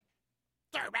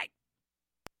Masturbate.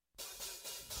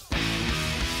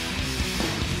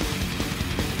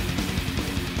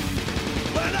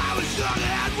 When I was young and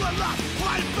had one life,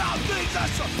 fighting about things I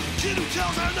saw. Kid who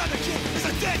tells another kid is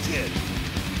a dead kid.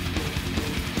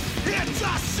 It's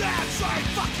a sad, sorry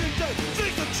fucking day.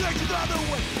 Things will change another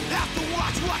way. Have to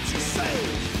watch what you say.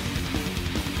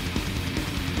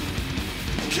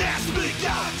 Can't speak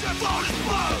out, your phone is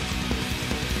closed.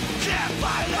 Can't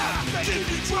find out, they keep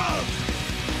you drugged.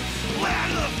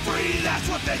 Land of the free, that's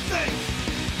what they think.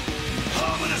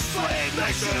 Home of the slave,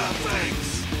 nation of things.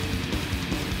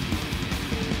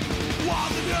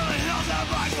 Walls of the hills have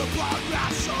rise for blood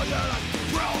ground, show you're like,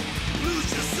 bro, lose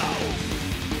your soul.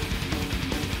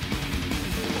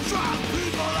 Strong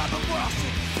people have a mercy,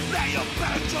 now you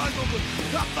better join them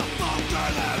up the phone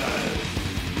turn heaven.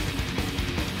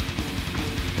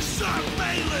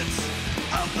 Surveillance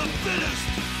of the fittest.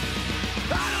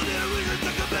 I don't need a reason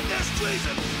to commit this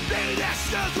treason. Maybe that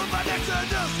stands with my next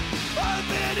address. I'm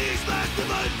being East last to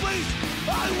my please.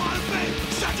 I want to be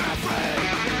set her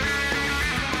free.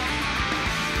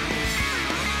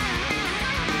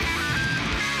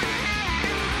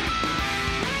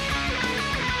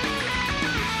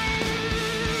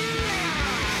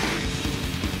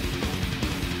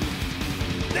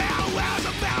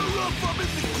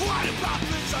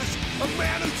 A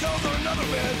man who tells another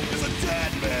man is a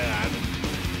dead man.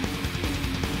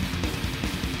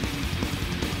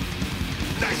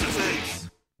 Nation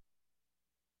Things!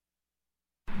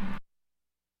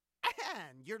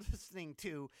 And you're listening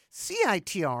to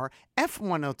CITR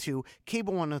F102,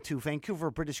 Cable 102, Vancouver,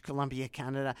 British Columbia,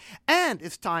 Canada. And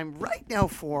it's time right now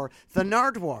for the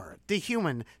Nardwuar, the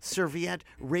Human Serviette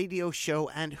Radio Show.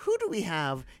 And who do we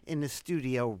have in the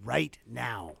studio right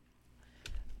now?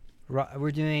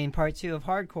 We're doing part 2 of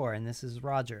Hardcore, and this is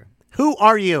Roger. Who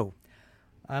are you?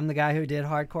 I'm the guy who did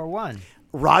Hardcore 1.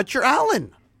 Roger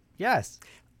Allen. Yes.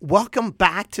 Welcome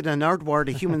back to the Nardwuar,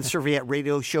 the Human Serviette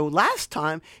Radio Show. Last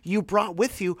time, you brought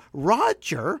with you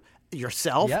Roger,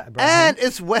 yourself, and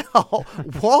as well,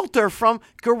 Walter from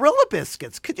Gorilla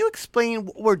Biscuits. Could you explain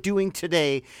what we're doing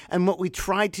today and what we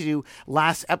tried to do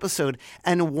last episode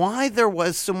and why there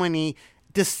was so many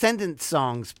Descendant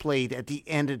songs played at the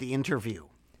end of the interview?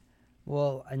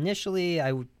 Well, initially,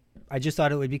 I just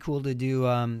thought it would be cool to do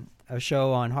a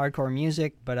show on hardcore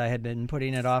music, but I had been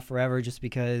putting it off forever just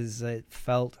because it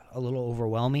felt a little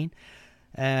overwhelming.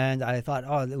 And I thought,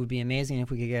 it would be amazing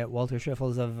if we could get Walter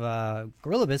Schriffels of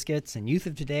Gorilla Biscuits and Youth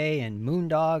of Today and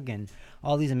Moondog and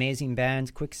all these amazing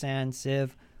bands, Quicksand,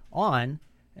 Civ, on.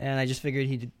 And I just figured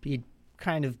he'd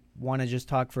kind of want to just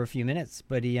talk for a few minutes,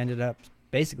 but he ended up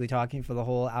basically talking for the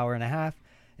whole hour and a half,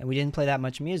 and we didn't play that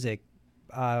much music.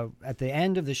 At the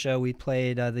end of the show, we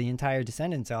played the entire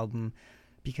Descendants album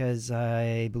because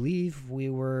I believe we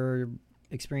were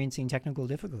experiencing technical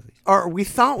difficulties. Or we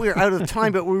thought we were out of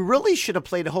time, but we really should have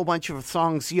played a whole bunch of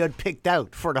songs you had picked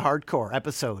out for the hardcore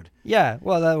episode. Yeah,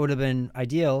 well, that would have been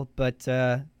ideal, but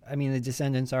the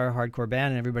Descendants are a hardcore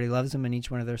band and everybody loves them, and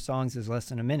each one of their songs is less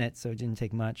than a minute, so it didn't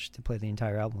take much to play the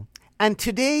entire album. And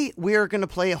today we're going to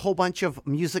play a whole bunch of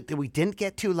music that we didn't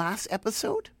get to last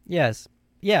episode? Yes.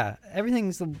 Yeah,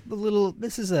 everything's a little.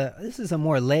 This is a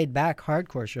more laid back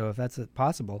hardcore show, if that's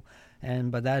possible,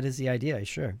 but that is the idea,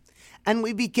 sure. And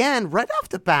we began right off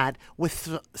the bat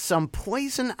with some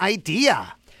Poison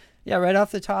Idea. Yeah, right off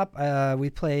the top,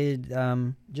 we played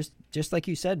just like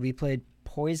you said, we played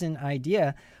Poison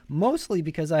Idea, mostly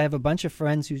because I have a bunch of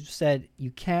friends who said you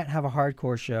can't have a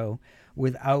hardcore show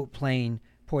without playing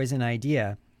Poison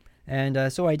Idea,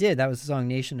 and so I did. That was the song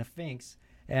Nation of Finks,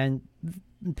 and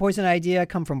Poison Idea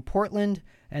come from Portland,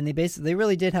 and they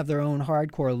really did have their own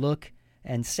hardcore look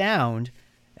and sound.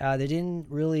 They didn't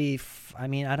really.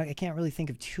 I can't really think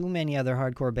of too many other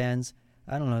hardcore bands.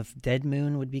 I don't know if Dead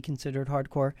Moon would be considered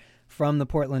hardcore from the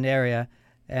Portland area,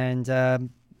 and his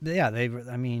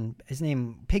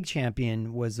name Pig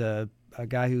Champion was a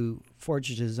guy who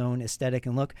forged his own aesthetic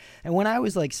and look. And when I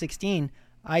was like 16,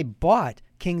 I bought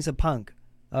Kings of Punk,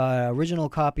 original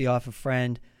copy off a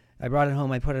friend. I brought it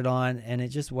home, I put it on, and it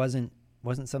just wasn't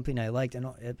something I liked. And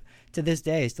to this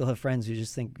day, I still have friends who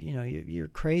just think, you're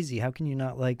crazy. How can you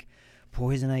not like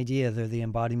Poison Idea? They're the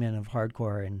embodiment of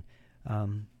hardcore. And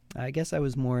I guess I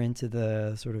was more into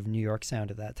the sort of New York sound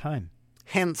at that time.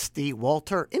 Hence the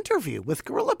Walter interview with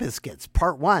Gorilla Biscuits,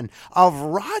 part 1 of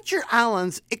Roger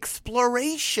Allen's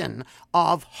exploration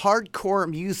of hardcore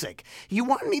music. You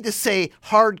want me to say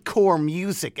hardcore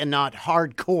music and not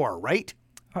hardcore, right?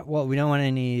 Well, we don't want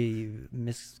any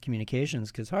miscommunications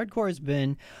because hardcore has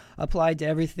been applied to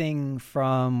everything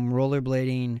from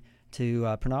rollerblading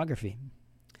to pornography.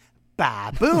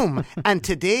 Ba-boom. And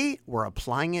today we're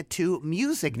applying it to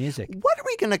music. Music. What are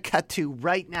we going to cut to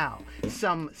right now?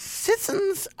 Some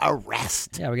Citizens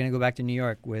Arrest. Yeah, we're going to go back to New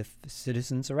York with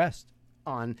Citizens Arrest.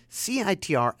 On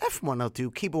CITR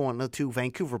F102, Cable 102,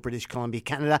 Vancouver, British Columbia,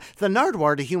 Canada, the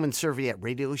Nardwuar, the Human Serviette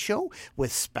radio show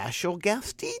with special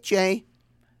guest DJ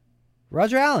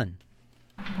Roger Allen.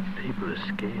 People are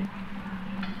scared.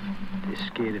 They're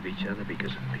scared of each other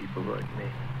because of people like me.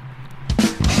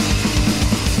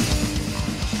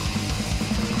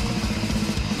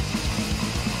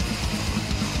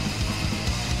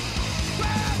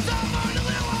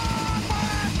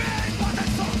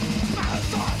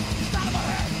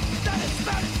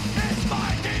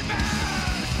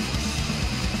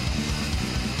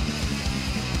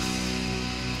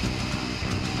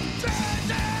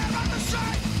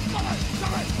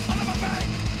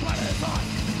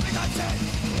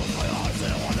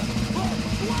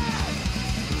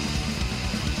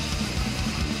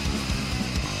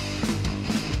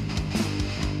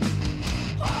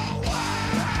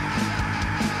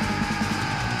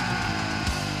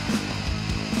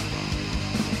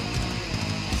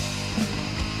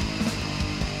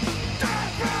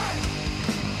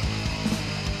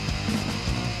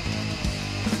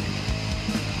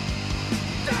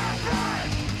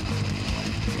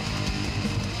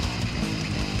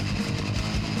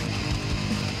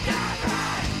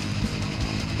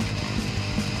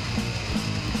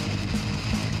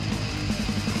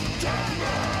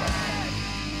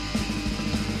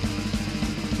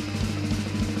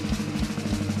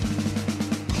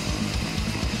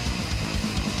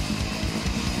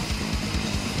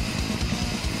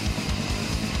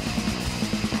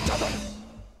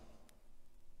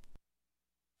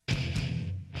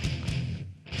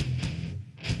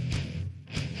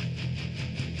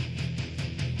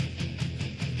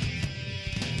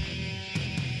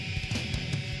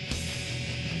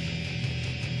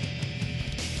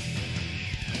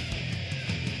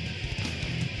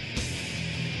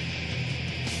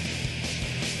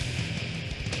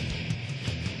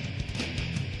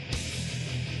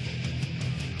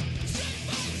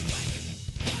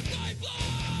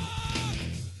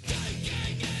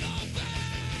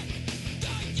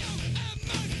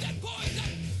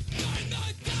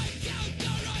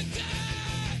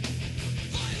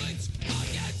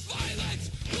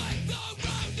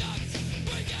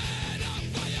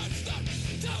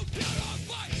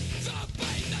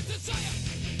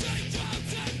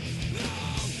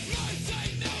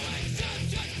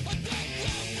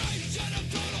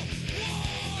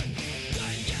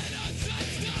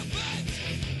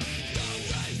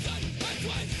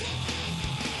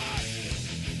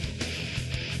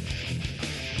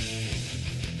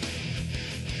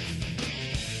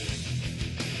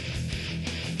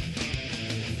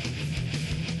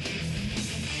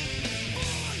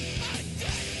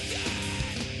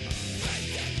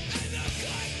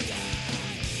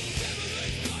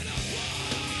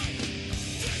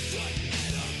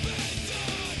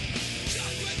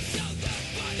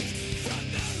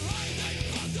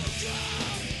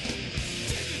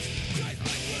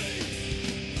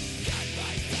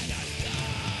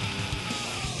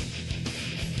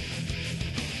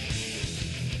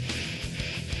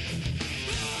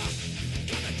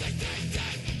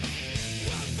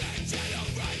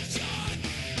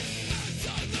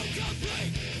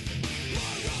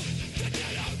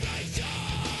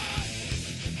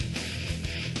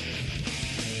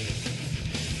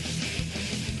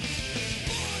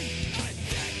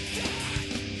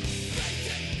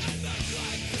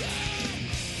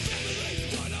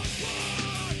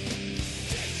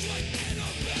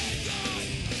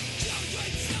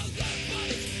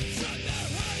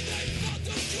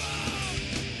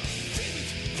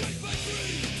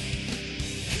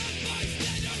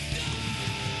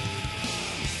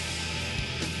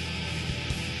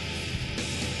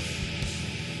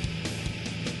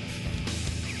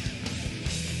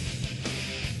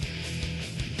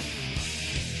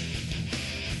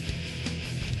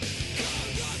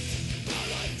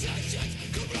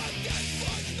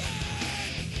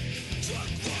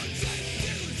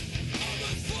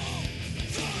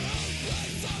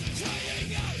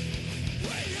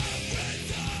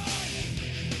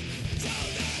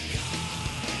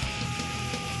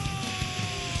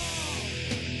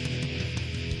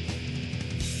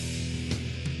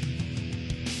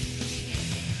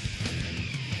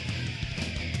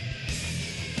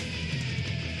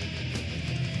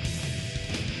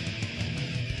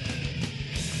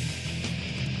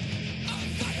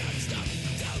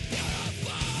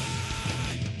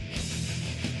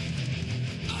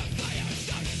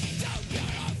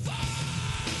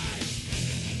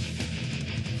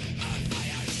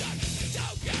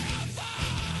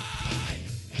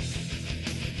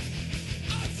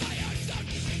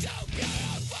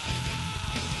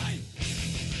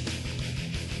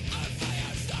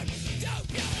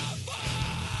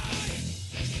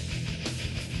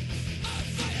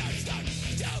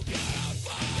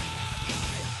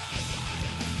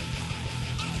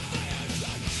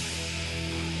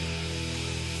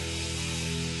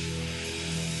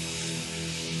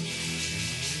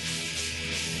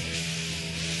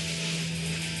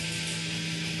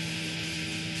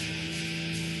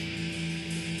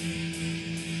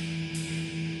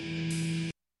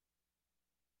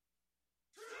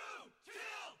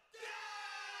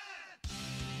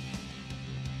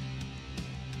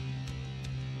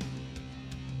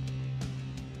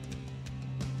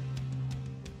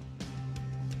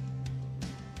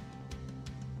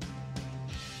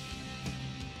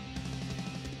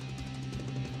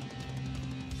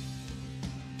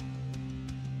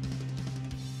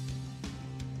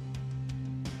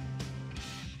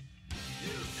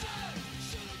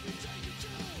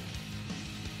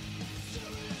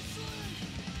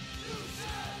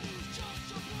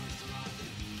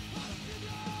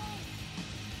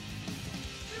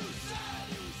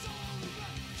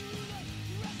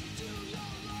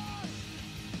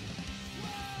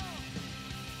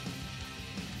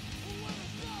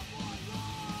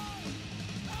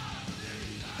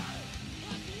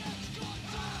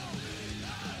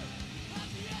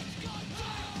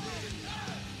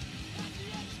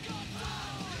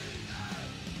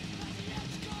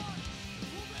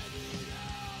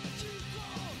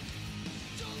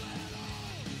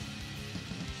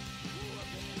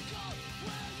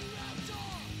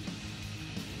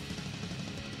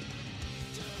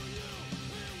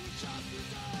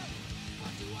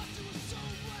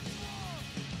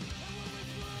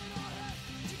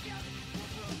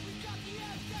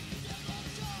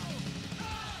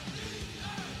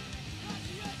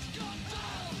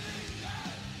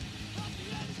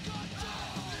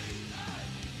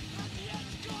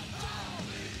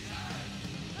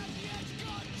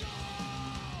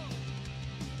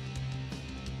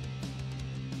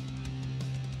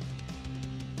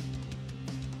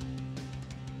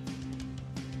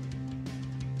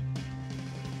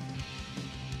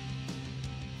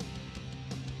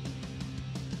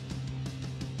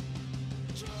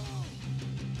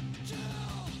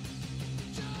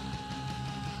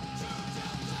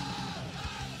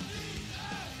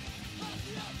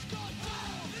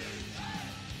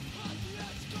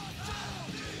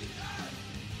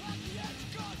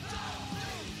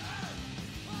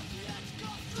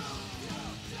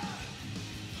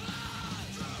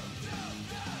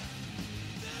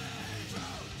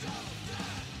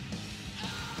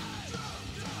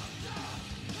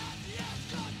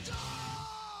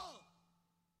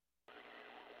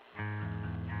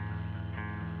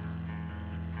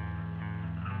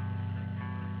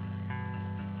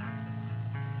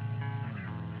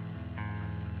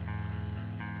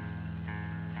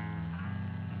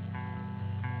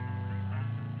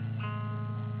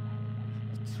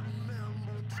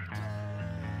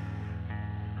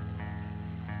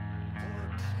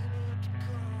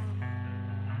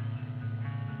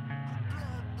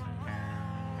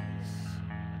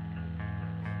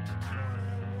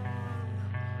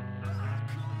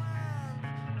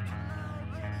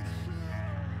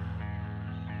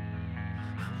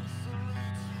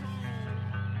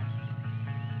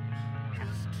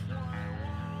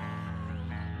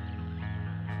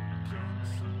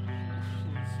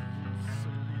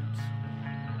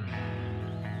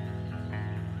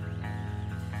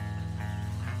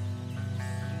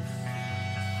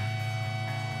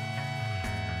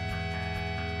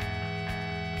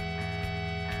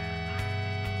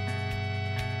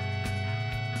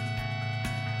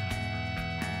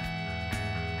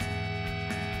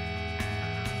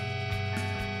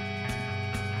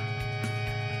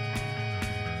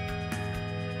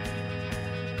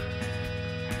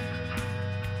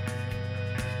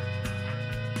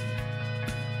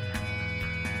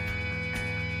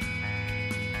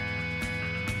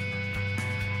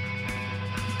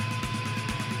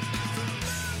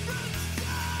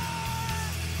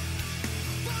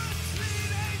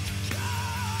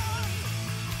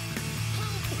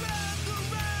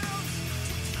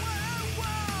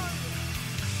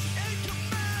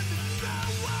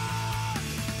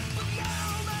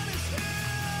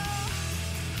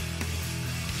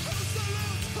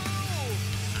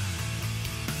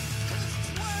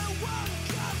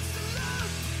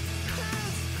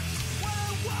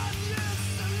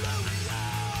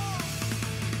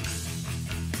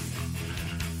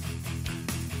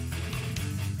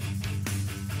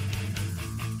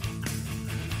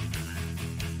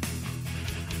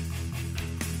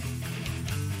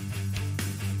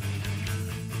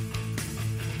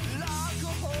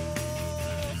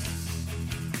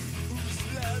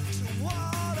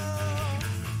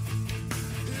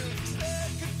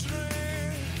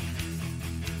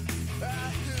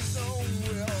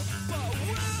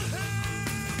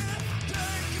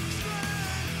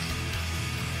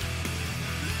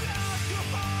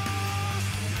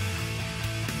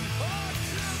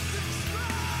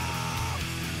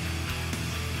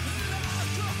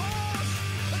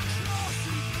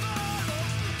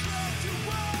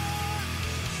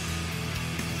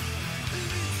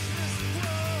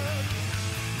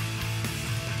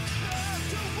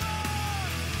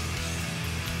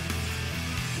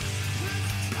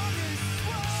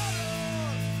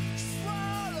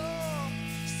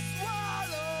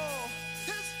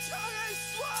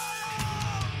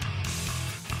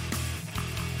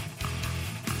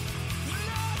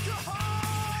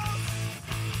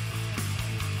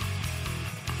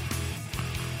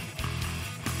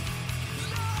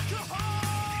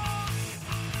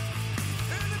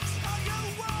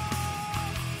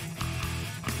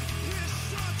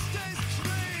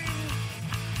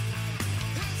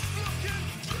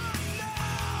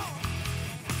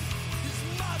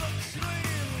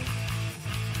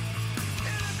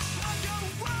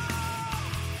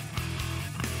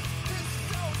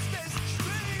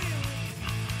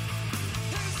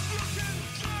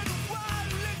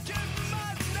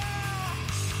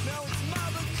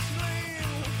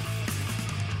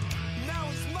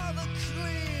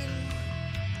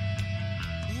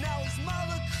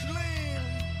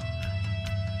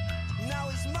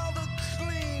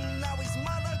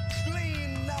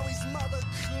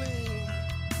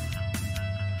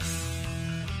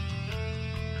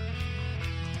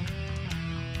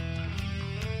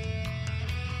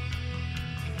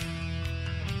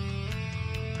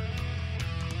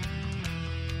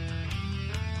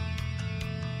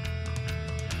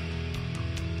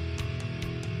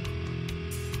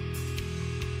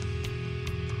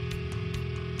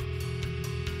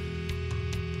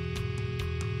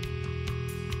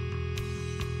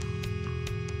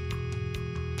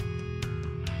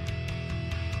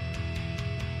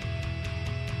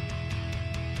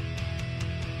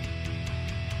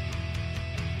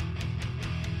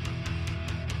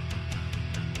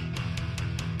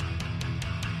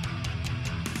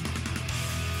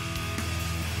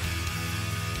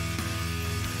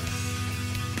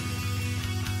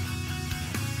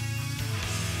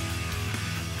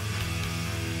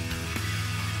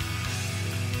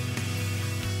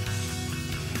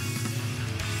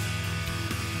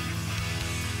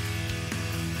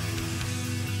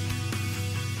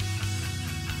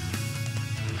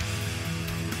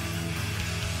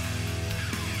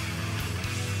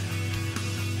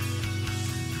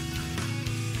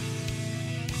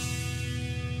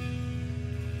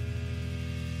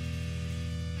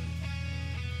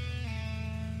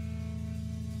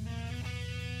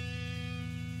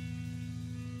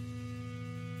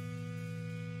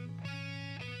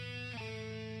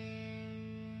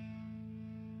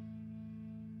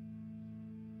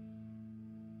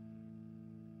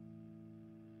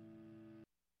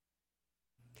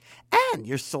 And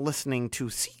you're still listening to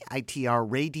CITR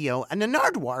Radio and the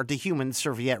Nardwuar, the Human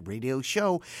Serviette Radio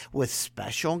Show with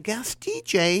special guest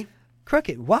DJ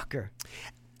Crooked Walker.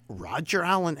 Roger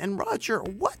Allen. And Roger,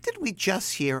 what did we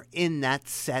just hear in that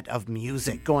set of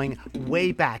music going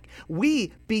way back?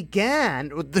 We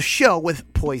began the show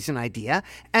with Poison Idea,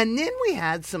 and then we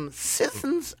had some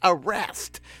Citizens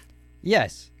Arrest.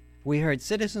 Yes, we heard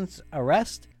Citizens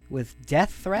Arrest with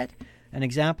Death Threat, an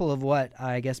example of what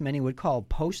I guess many would call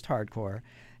post-hardcore.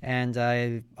 And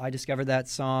I discovered that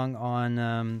song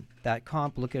on that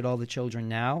comp, Look at All the Children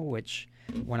Now, which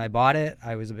when I bought it,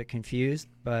 I was a bit confused,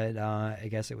 but I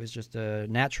guess it was just a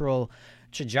natural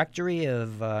trajectory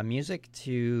of music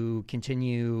to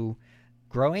continue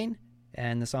growing.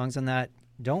 And the songs on that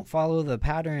don't follow the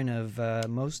pattern of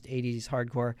most 80s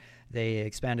hardcore. They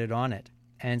expanded on it.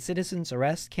 And Citizens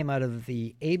Arrest came out of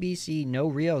the ABC No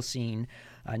Real scene,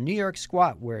 a New York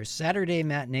squat where Saturday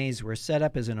matinees were set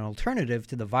up as an alternative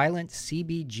to the violent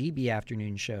CBGB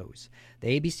afternoon shows.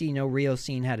 The ABC No Real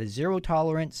scene had a zero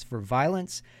tolerance for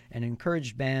violence and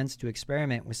encouraged bands to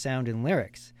experiment with sound and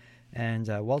lyrics. And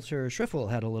Walter Schriffel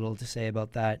had a little to say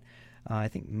about that. I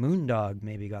think Moondog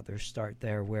maybe got their start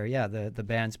there, where, the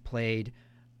bands played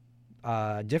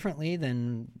differently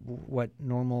than what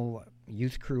normal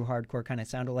youth crew hardcore kind of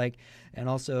sounded like, and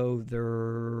also they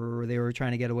were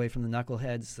trying to get away from the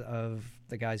knuckleheads of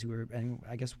the guys who were, and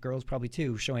I guess girls probably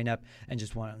too, showing up and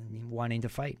just wanting to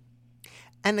fight.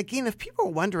 And again, if people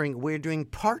are wondering, we're doing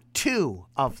part 2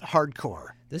 of hardcore.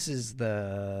 This is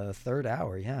the third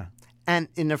hour, yeah. And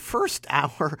in the first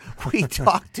hour, we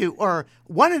talked to, or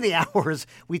one of the hours,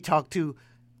 we talked to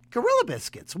Gorilla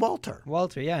Biscuits, Walter.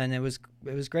 Yeah, and it was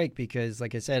great because,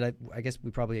 like I said, I guess we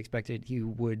probably expected he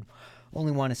would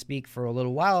only want to speak for a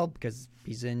little while because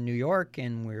he's in New York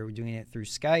and we were doing it through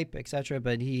Skype, etc.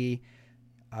 But he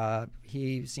had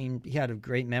a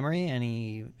great memory and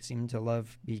he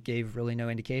gave really no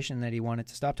indication that he wanted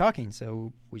to stop talking.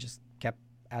 So we just kept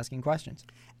asking questions.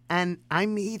 And I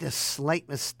made a slight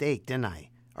mistake, didn't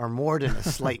I? Or more than a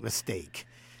slight mistake.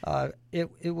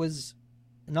 It was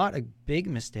not a big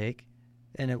mistake,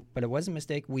 but it was a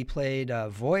mistake. We played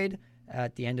Void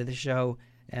at the end of the show,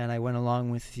 and I went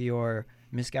along with your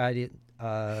misguided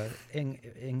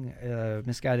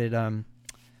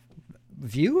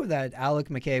view that Alec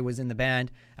McKay was in the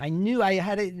band. I knew I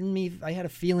had it in me. I had a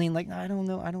feeling like, I don't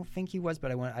know, I don't think he was,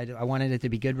 but I wanted it to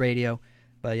be good radio.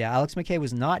 But yeah, Alex McKay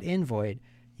was not in Void.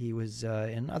 He was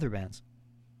in other bands.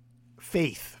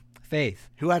 Faith.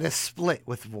 Who had a split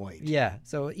with Void. Yeah,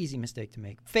 so easy mistake to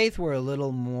make. Faith were a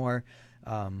little more,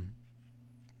 I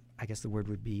guess the word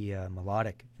would be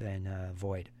melodic than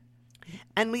Void.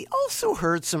 And we also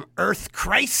heard some Earth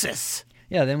Crisis.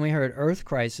 Yeah, then we heard Earth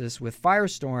Crisis with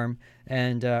Firestorm.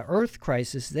 And Earth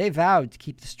Crisis, they vowed to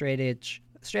keep the straight edge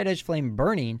flame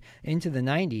burning into the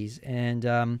 90s. And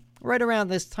right around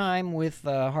this time with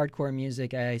hardcore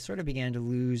music, I sort of began to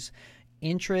lose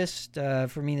interest.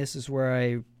 For me, this is where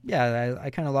I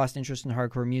kind of lost interest in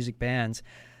hardcore music bands.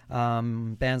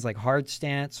 Bands like Hard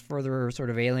Stance further sort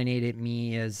of alienated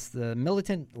me as the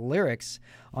militant lyrics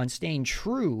on Staying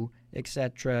True,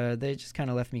 etc., they just kind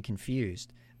of left me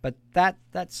confused. But that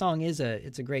song it's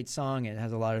a great song. It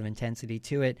has a lot of intensity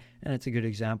to it, and it's a good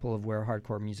example of where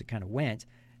hardcore music kind of went.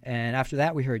 And after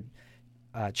that, we heard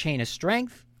Chain of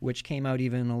Strength, which came out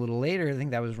even a little later. I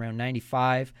think that was around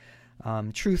 95.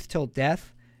 Truth Till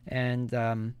Death, and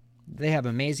they have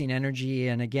amazing energy.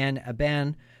 And again, a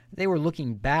band, they were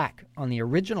looking back on the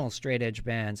original straight edge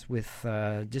bands with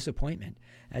disappointment,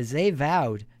 as they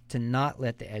vowed to not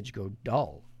let the edge go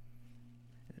dull.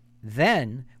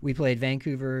 Then we played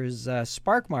Vancouver's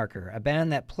Spark Marker, a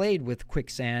band that played with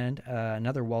Quicksand,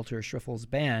 another Walter Schriffel's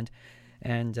band.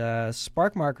 And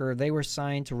Spark Marker, they were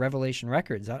signed to Revelation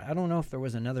Records. I don't know if there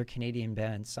was another Canadian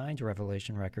band signed to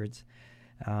Revelation Records.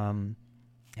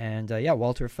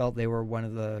 Walter felt they were one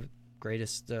of the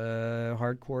greatest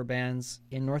hardcore bands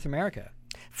in North America.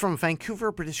 From Vancouver,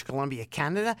 British Columbia,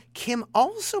 Canada, Kim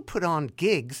also put on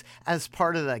gigs as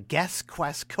part of the Guest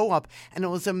Quest Co-op, and it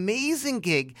was an amazing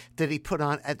gig that he put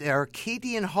on at the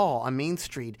Arcadian Hall on Main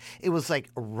Street. It was like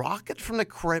Rocket from the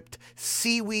Crypt,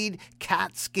 Seaweed,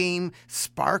 Cat's Game,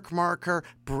 Spark Marker,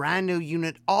 Brand New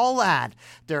Unit, all at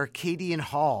the Arcadian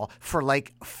Hall for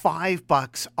like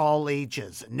 $5 all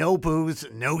ages. No booze,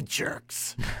 no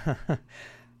jerks.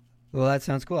 Well, that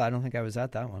sounds cool. I don't think I was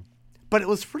at that one. But it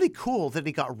was really cool that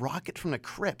he got Rocket from the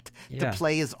Crypt to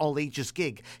play his all-ages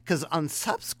gig. Because on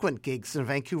subsequent gigs in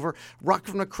Vancouver, Rocket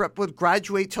from the Crypt would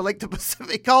graduate to like the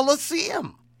Pacific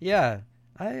Coliseum. Yeah.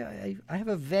 I have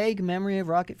a vague memory of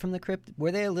Rocket from the Crypt.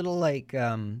 Were they a little like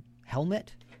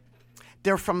Helmet?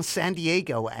 They're from San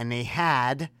Diego, and they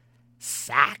had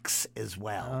sax as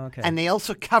well. Oh, okay. And they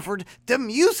also covered the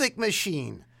Music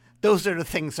Machine. Those are the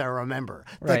things I remember,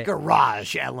 the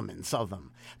garage elements of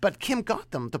them. But Kim got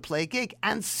them to play a gig,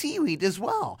 and Seaweed as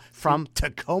well, from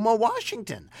Tacoma,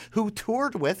 Washington, who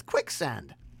toured with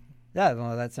Quicksand. Yeah,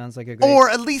 well, that sounds like a great... Or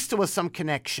at least there was some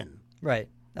connection. Right.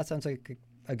 That sounds like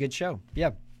a good show.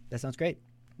 Yeah, that sounds great.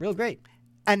 Real great.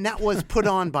 And that was put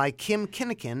on by Kim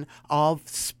Kinnikin of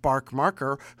Spark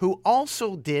Marker, who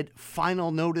also did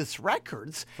Final Notice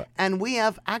Records. And we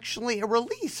have actually a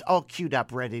release all queued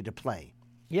up, ready to play.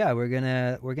 Yeah, we're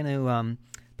gonna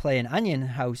play an Onion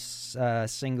House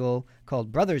single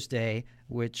called Brothers Day,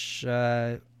 which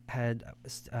had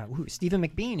Stephen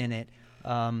McBean in it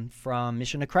from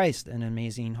Mission of Christ, an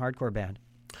amazing hardcore band.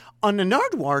 On the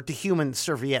Nardwuar, the Human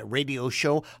Serviette radio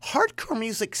show, Hardcore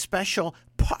Music Special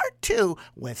Part 2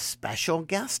 with special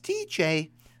guest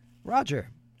DJ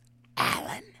Roger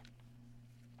Allen.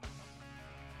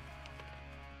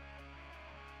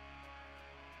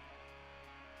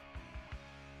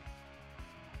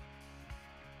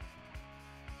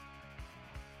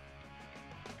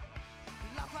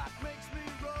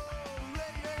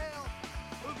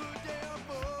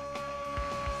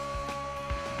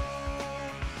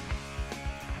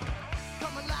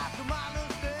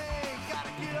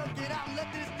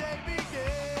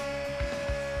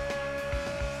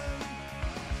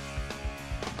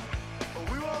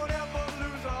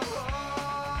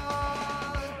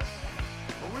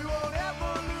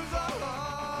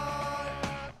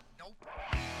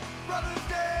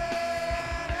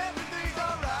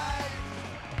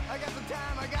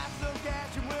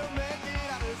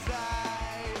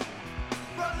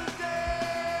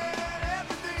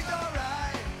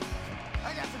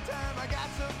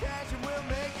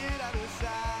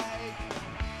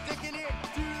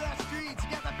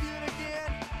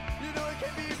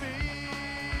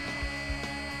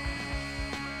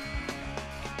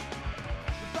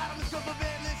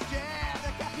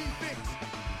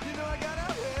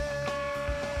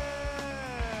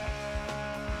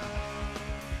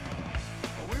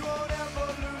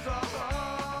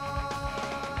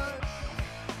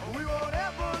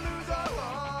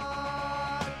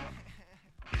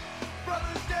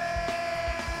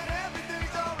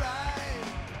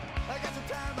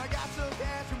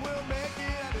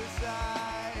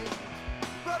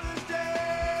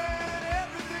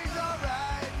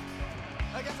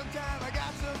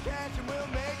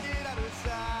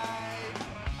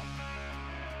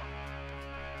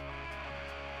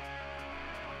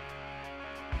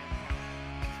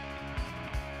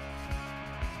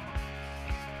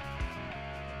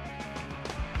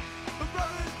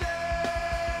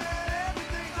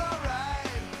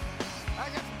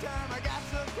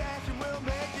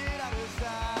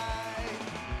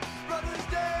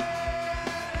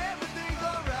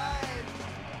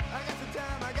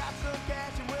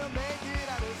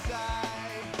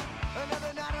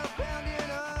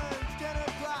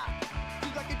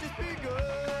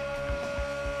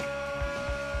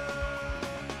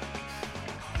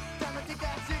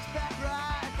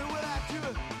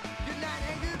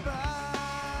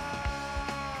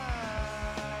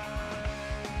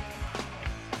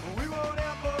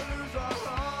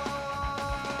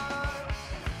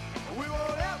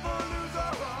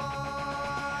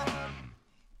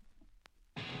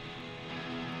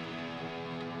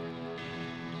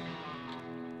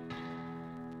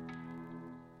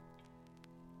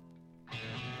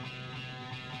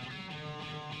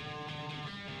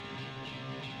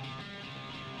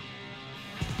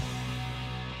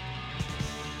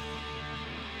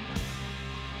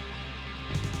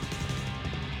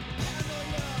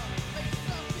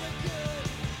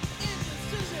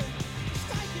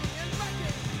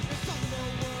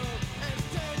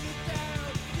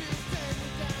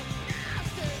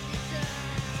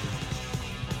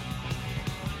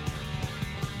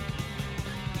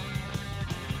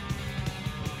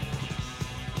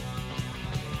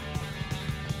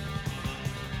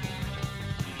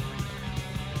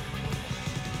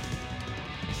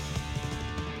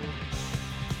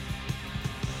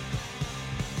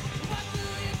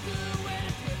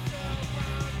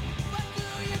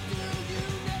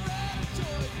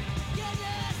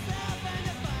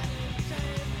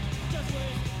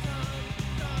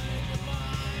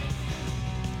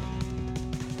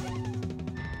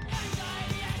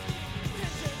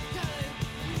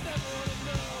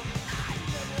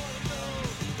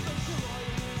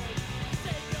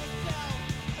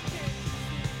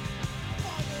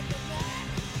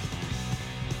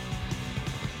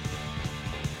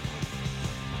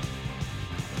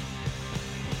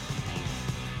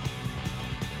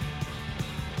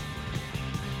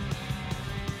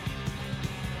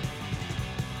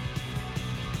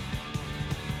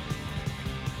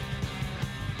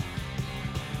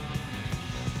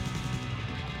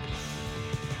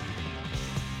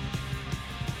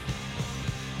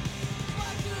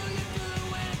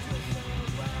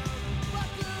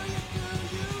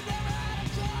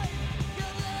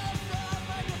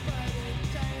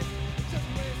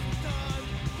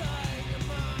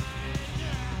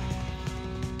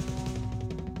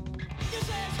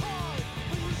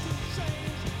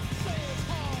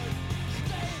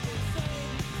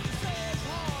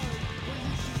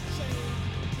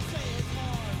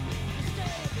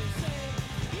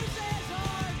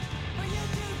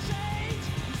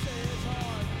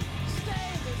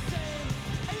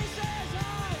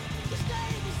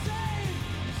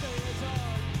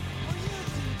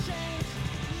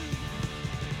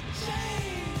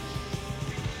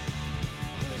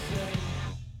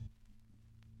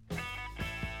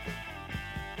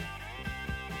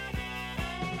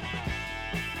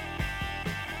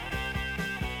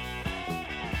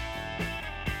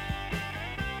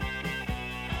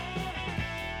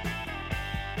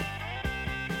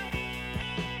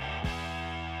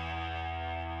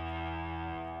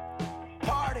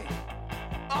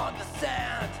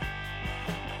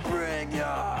 Bring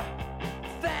your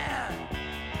fan,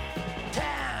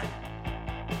 tan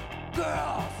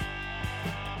girls,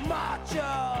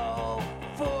 macho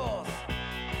fools,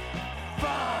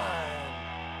 fun,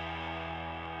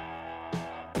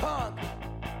 punk,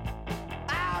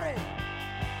 outing,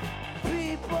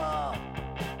 people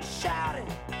shouting,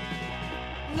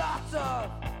 lots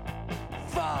of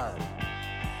fun,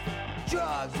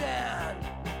 drugs and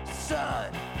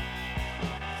sun,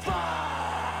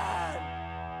 fun,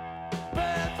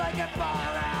 burn like a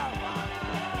bomb out,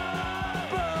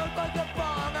 burn like a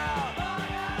bomb out,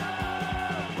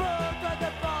 burn like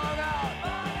a bomb out,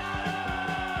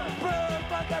 burn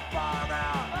like a bomb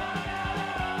out.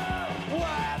 We're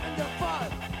having the fun,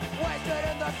 wasted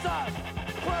in the sun,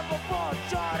 purple ball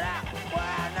shot out, we're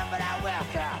outnumbered that will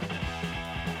count.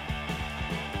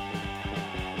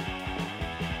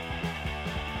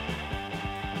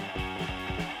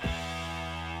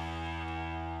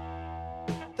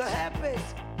 The hippies,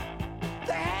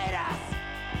 they hate us.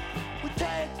 We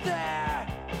take their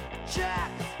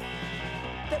checks.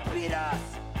 They beat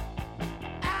us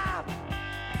up.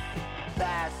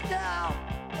 There's still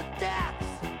the decks.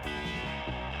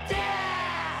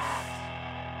 Decks!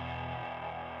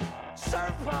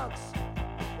 Surf punks,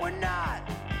 we're not.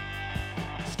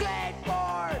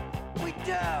 Skateboard, we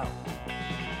do.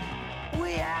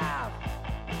 We have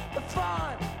the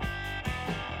fun.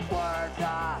 We're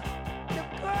the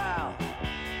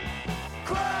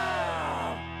crew,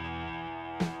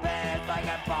 bands like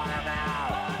a bomb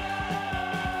out,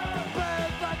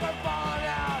 bands like a bomb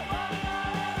out,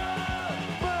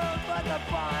 bands like a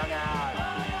bomb out,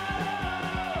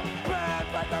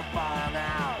 bands like a bomb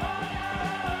out.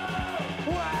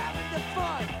 We're having the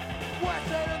fun, we're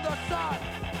sitting in the sun,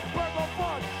 purple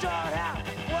board shot out,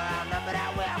 we're outnumbered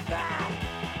that will count.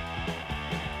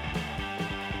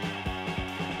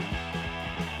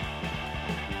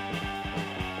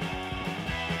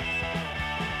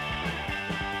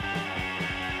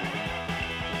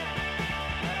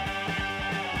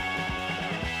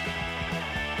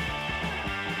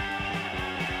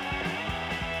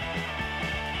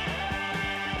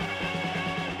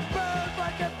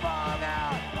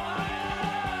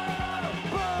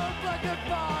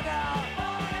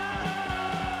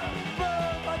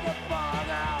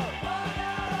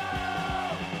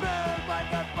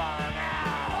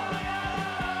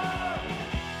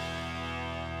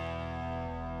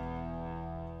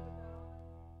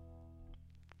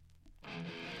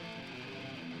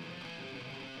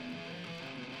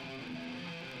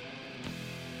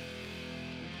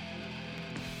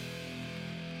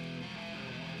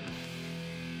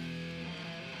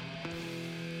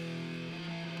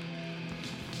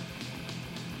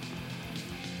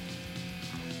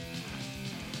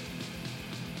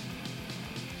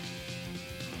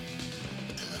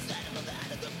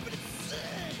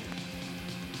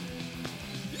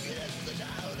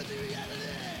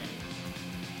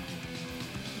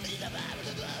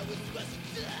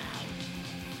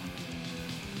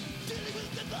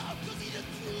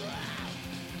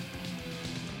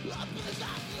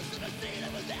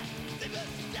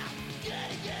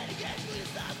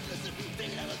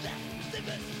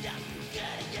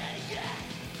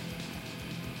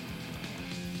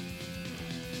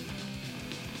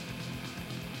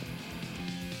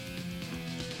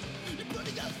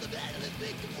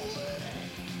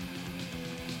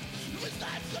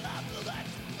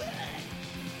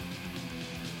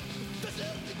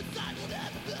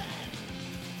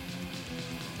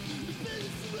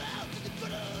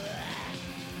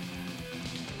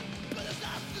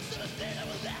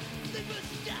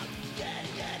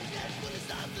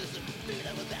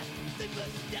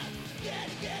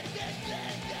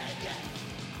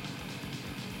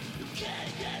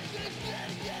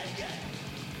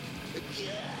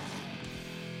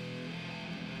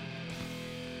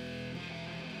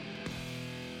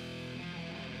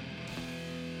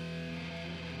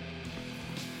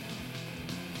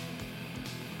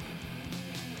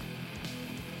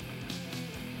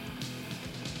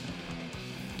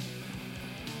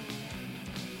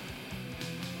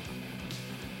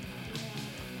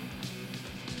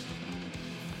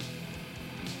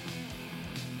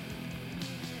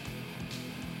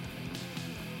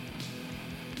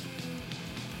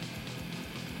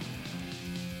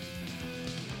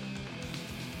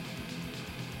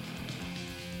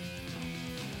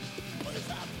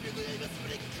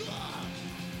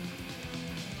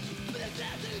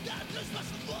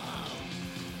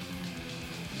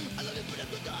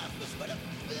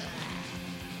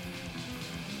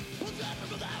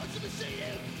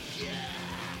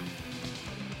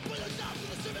 Put us off to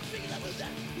the servant, speaking up with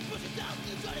that. We push it down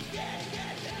to the trying to get.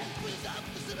 Put us off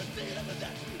to the servant,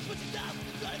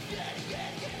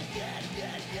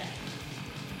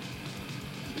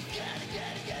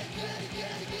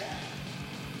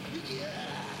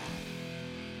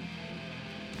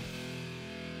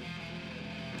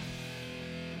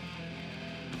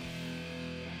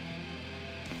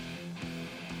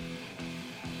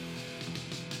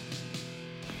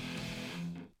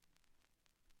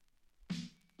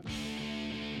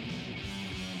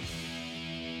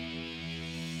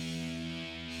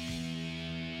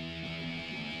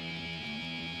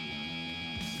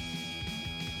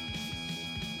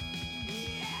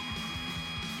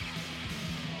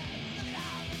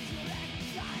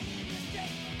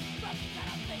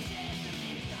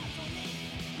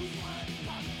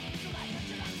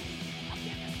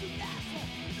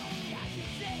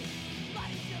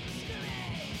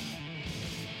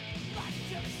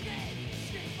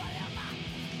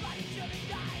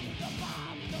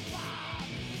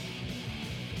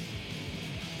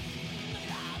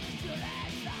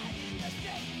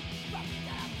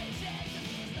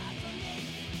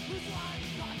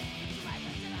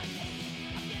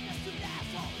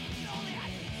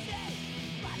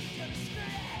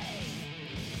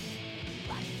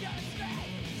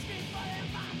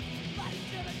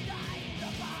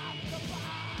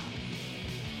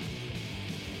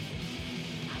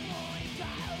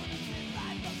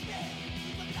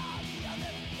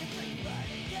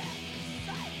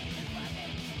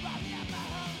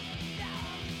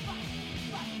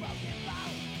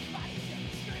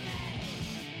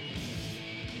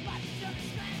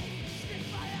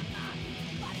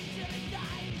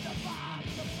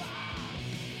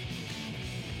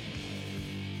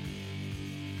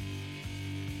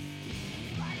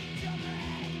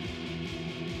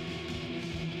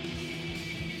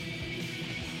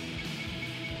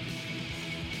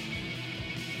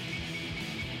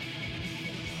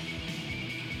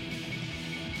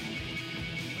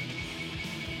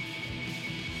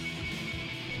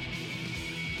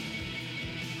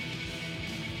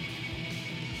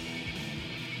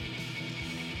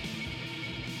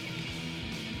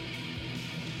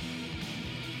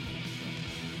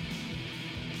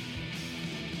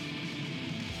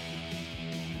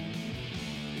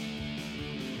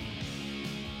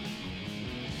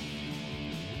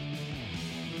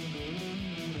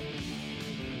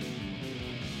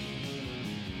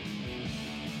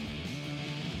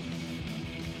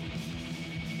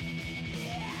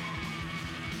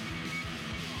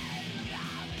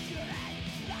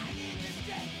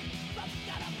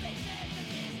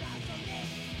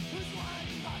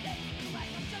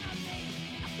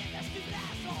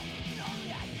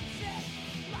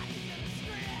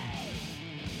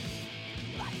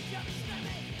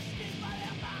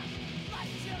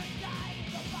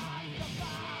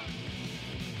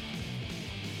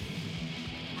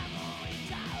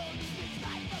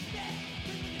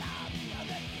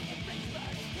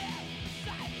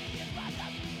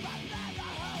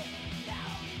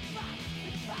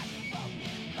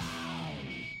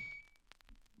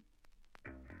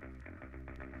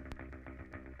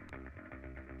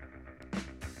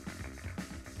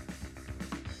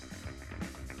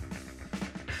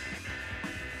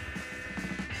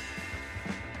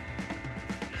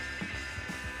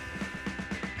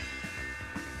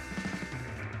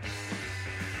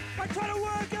 trying to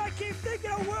work and I keep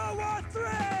thinking of World War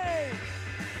III.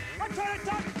 I'm trying to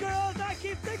talk to girls and I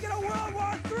keep thinking of World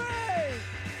War III.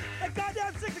 That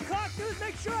goddamn 6 o'clock news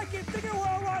make sure I keep thinking of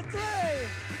World War III.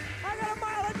 I got a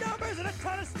mile of numbers and a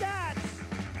ton of stats.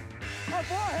 A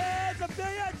foreheads, a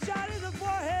billion Chinese, a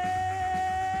forehead.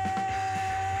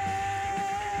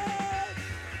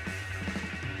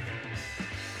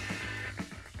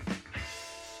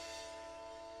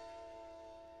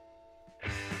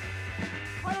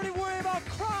 I don't even worry about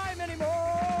crime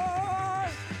anymore.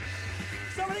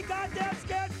 So many goddamn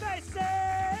scared faces.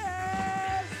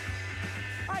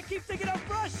 I keep thinking of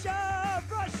Russia,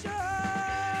 Russia.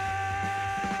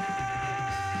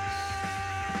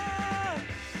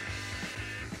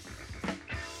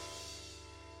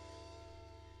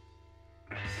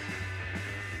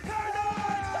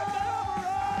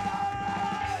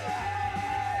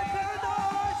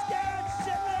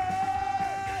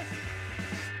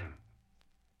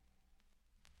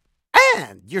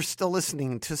 You're still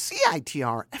listening to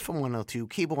CITR FM 102,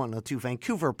 Cable 102,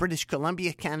 Vancouver, British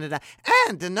Columbia, Canada,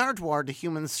 and the Nardwuar, the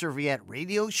Human Serviette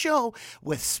radio show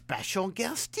with special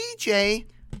guest DJ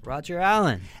Roger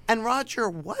Allen. And Roger,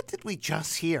 what did we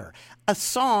just hear? A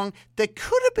song that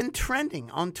could have been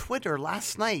trending on Twitter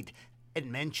last night. It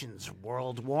mentions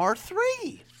World War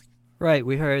III. Right,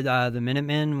 we heard the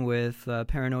Minutemen with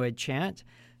Paranoid Chant.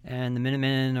 And the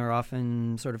Minutemen are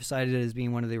often sort of cited as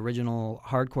being one of the original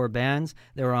hardcore bands.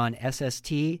 They were on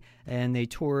SST, and they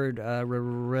toured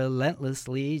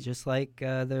relentlessly, just like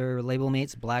their label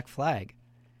mates Black Flag.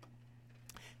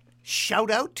 Shout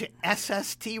out to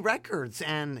SST Records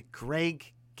and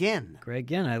Greg Ginn. Greg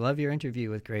Ginn. I love your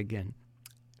interview with Greg Ginn.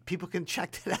 People can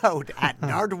check it out at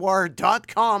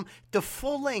Nardwuar.com, the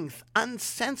full-length,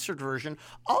 uncensored version.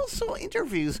 Also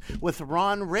interviews with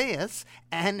Ron Reyes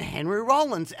and Henry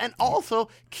Rollins, and also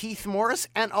Keith Morris,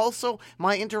 and also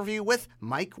my interview with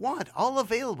Mike Watt, all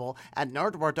available at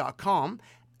Nardwuar.com.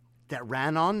 That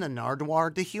ran on the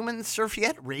Nardwuar, the Human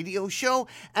Serviette radio show,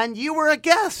 and you were a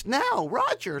guest now,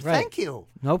 Roger. Right. Thank you.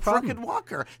 No problem. Crooked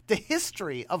Walker, the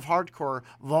history of hardcore,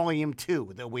 Volume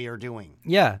 2 that we are doing.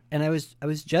 Yeah, and I was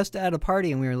just at a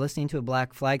party and we were listening to a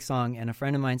Black Flag song, and a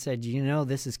friend of mine said, "You know,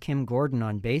 this is Kim Gordon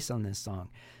on bass on this song."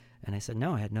 And I said,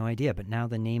 "No, I had no idea." But now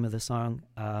the name of the song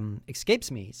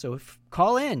escapes me. So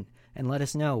call in and let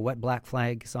us know what Black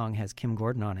Flag song has Kim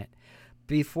Gordon on it.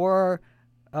 Before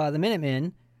the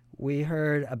Minutemen, we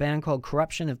heard a band called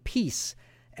Corruption of Peace,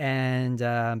 and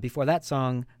before that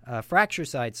song, Fracture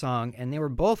Side song, and they were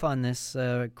both on this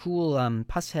cool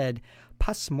Pusshead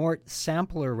Puss Mort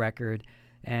sampler record,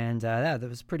 and that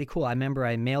was pretty cool. I remember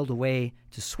I mailed away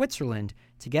to Switzerland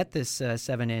to get this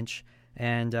 7-inch,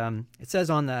 and it says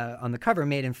on the cover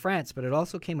 "Made in France," but it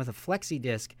also came with a flexi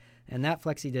disc, and that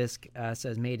flexi disc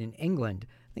says "Made in England."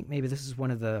 I think maybe this is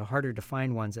one of the harder to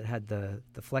find ones that had the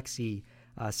flexi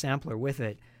sampler with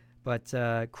it. But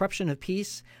Corruption of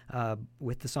Peace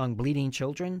with the song Bleeding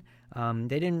Children,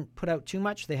 they didn't put out too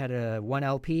much. They had a 1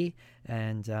 LP,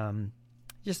 and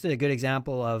just a good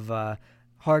example of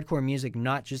hardcore music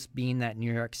not just being that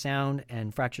New York sound,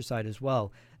 and Fracture Side as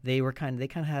well. They kind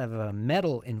of have a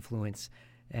metal influence,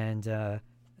 and a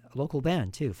local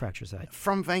band too, Fracture Side.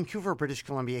 From Vancouver, British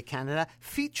Columbia, Canada,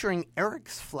 featuring Eric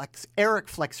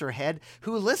Flexerhead,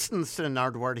 who listens to the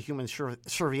Nardwuar, the Human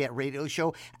Serviette radio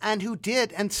show, and who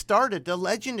did and started the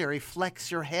legendary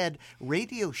Flex Your Head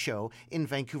radio show in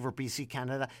Vancouver, BC,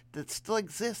 Canada, that still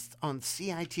exists on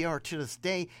CITR to this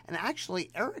day. And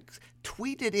actually, Eric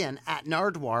tweeted in at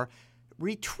Nardwuar,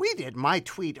 retweeted my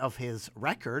tweet of his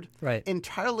record, right,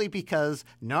 entirely because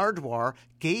Nardwuar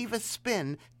gave a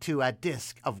spin to a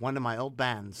disc of one of my old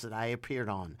bands that I appeared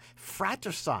on,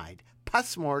 Fratricide,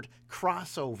 Pussmort,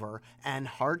 Crossover, and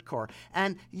Hardcore.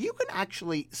 And you can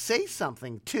actually say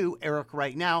something to Eric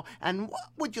right now. And what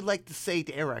would you like to say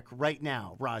to Eric right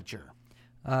now, Roger?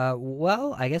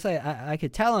 Well, I guess I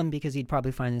could tell him, because he'd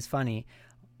probably find this funny.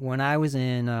 When I was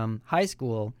in high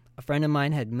school, a friend of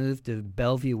mine had moved to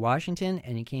Bellevue, Washington,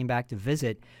 and he came back to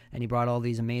visit, and he brought all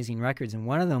these amazing records, and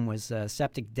one of them was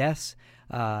Septic Death's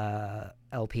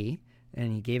LP,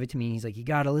 and he gave it to me, and he's like, "You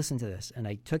got to listen to this." And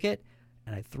I took it,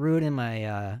 and I threw it in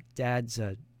my dad's,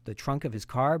 the trunk of his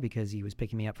car, because he was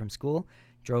picking me up from school,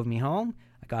 drove me home.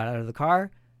 I got out of the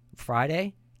car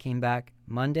Friday, came back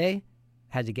Monday,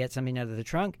 had to get something out of the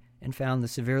trunk, and found the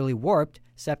Severely Warped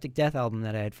Septic Death album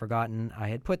that I had forgotten I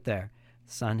had put there.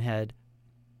 The sun had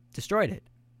destroyed it.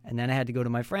 And then I had to go to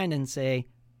my friend and say,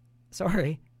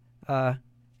 "Sorry, can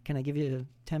I give you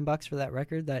 $10 for that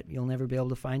record that you'll never be able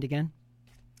to find again?"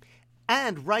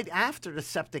 And right after the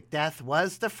Septic Death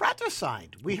was the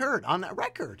Fratricide we heard on that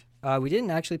record. We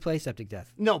didn't actually play Septic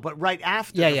Death. No, but right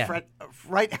after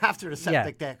right after the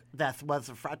Septic Death was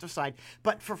the Fratricide.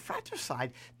 But for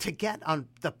Fratricide to get on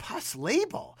the Puss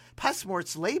label,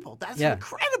 Pussmort's label, that's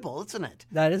incredible, isn't it?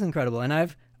 That is incredible. And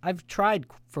I've tried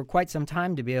for quite some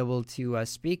time to be able to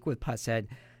speak with Pusshead,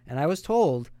 and I was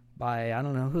told by, I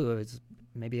don't know who, it's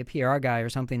maybe a PR guy or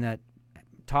something that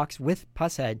talks with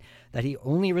Pusshead, that he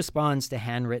only responds to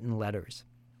handwritten letters.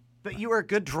 But you were a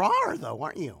good drawer, though,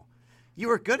 weren't you? You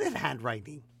were good at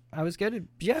handwriting. I was good at,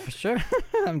 yeah, sure.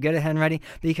 I'm good at handwriting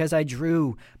because I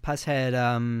drew Pusshead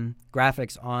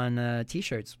graphics on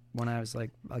T-shirts when I was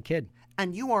like a kid.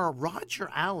 And you are Roger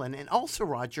Allen. And also,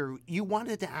 Roger, you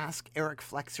wanted to ask Eric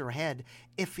Flexerhead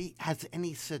if he has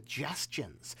any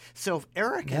suggestions. So if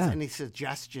Eric has any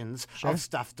suggestions of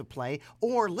stuff to play,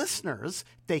 or listeners,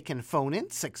 they can phone in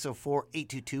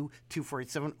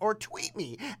 604-822-2487 or tweet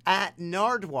me at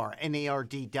Nardwuar,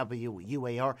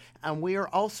 Nardwuar. And we are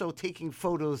also taking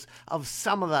photos of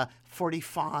some of the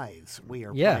 45s we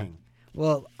are playing.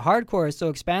 Well, hardcore is so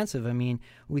expansive. I mean,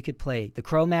 we could play the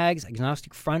Cro-Mags,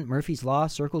 Agnostic Front, Murphy's Law,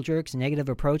 Circle Jerks, Negative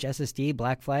Approach, SSD,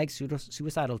 Black Flag,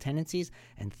 Suicidal Tendencies,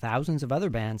 and thousands of other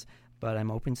bands. But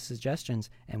I'm open to suggestions,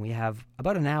 and we have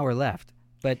about an hour left.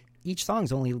 But each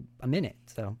song's only a minute,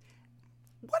 so.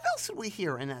 What else did we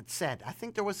hear in that set? I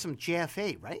think there was some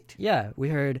JFA, right? Yeah, we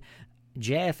heard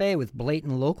JFA with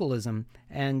Blatant Localism.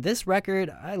 And this record,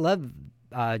 I love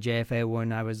JFA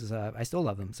when I was, I still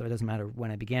love them, so it doesn't matter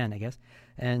when I began, I guess.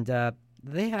 And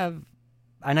they have,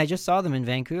 and I just saw them in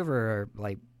Vancouver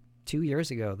like 2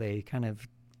 years ago. They kind of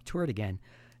toured again.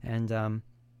 And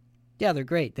yeah, they're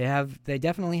great. They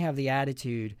definitely have the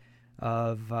attitude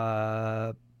of,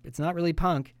 it's not really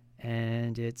punk,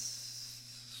 and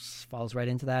it's falls right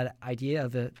into that idea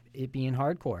of it being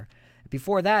hardcore.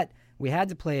 Before that, we had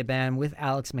to play a band with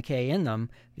Alex McKay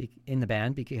in the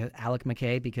band, because Alec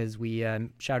McKay, because we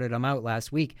shouted him out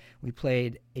last week. We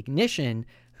played Ignition,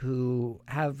 who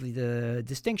have the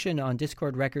distinction on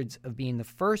Dischord Records of being the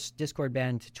first Dischord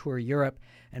band to tour Europe,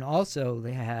 and also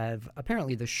they have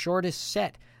apparently the shortest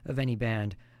set of any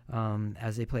band,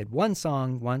 as they played one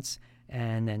song once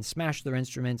and then smashed their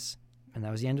instruments, and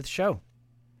that was the end of the show.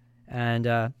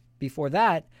 And before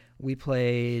that, we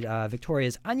played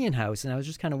Victoria's Onion House, and I was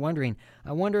just kind of wondering,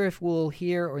 I wonder if we'll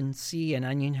hear or see an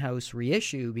Onion House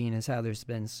reissue, being as how there's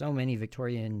been so many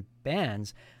Victorian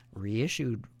bands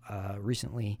reissued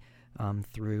recently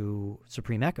through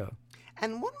Supreme Echo.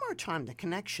 And one more time, the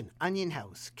connection, Onion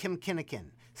House, Kim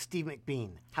Kinnikin, Steve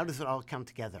McBean. How does it all come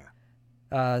together?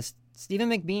 Stephen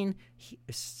McBean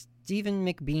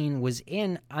was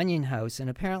in Onion House, and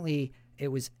apparently it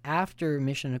was after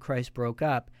Mission of Christ broke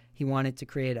up. He wanted to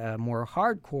create a more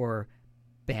hardcore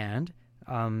band,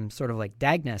 sort of like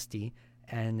Dagnesty,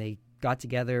 and they got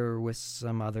together with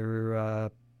some other,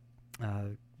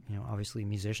 obviously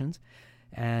musicians,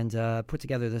 and put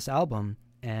together this album.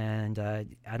 And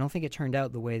I don't think it turned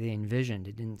out the way they envisioned.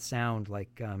 It didn't sound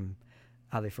like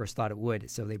how they first thought it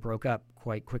would, so they broke up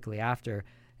quite quickly after.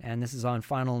 And this is on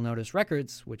Final Notice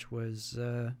Records, which was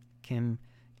Kim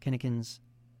Kinnikin's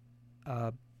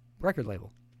record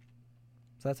label.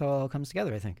 So that's how it all comes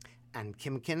together, I think. And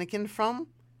Kim Kinnikin from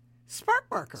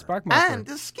Sparkmarker. And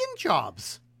the Skin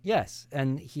Jobs. Yes,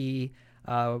 and he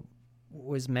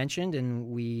was mentioned,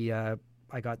 and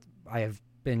I have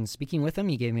been speaking with him.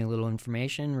 He gave me a little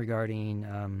information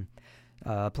regarding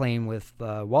playing with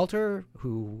Walter,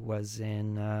 who was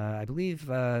in, I believe,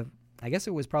 I guess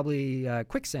it was probably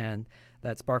Quicksand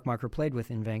that Sparkmarker played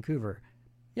with in Vancouver.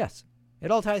 Yes,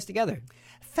 it all ties together.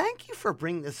 Thank you for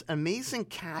bringing this amazing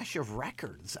cache of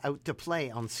records out to play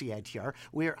on CITR.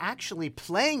 We're actually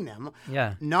playing them,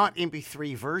 not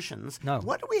MP3 versions. No.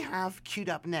 What do we have queued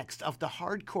up next of the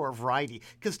hardcore variety?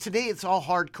 Because today it's all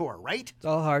hardcore, right? It's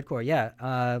all hardcore, yeah.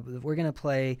 We're going to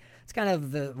play, it's kind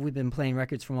of we've been playing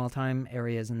records from all time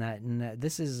areas and that. And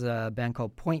this is a band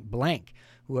called Point Blank,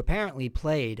 who apparently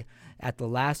played at the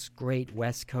last great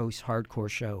West Coast hardcore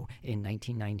show in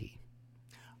 1990.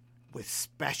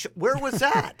 Where was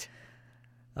that?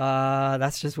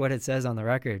 That's just what it says on the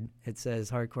record. It says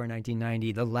Hardcore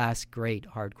 1990, the last great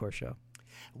hardcore show.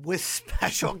 With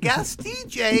special guest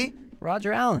DJ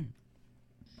Roger Allen.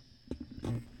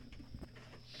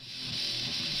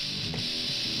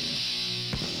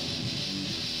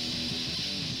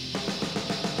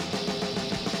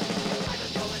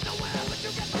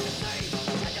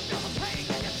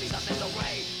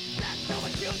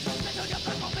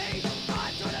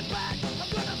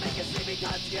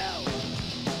 Because you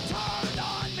turned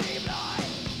on me blind,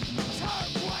 turn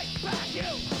right back you,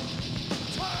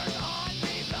 turn on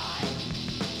me blind,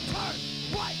 turn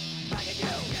right back at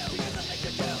you, because the things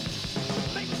you do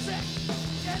make me sick,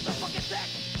 and the fucking sick,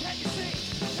 can't you see,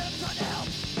 that I'm trying to help,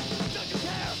 don't you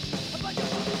care about your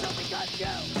fucking self because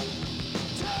you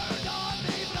turned on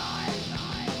me blind,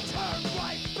 turn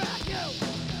right back you,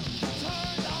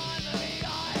 turned on me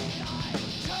blind,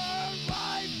 turn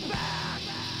right back.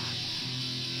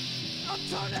 I'm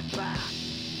turning back.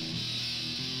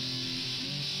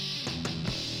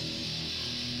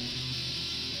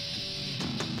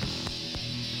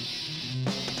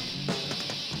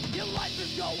 Your life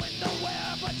is going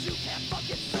nowhere, but you can't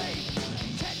fucking see.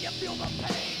 Can you feel the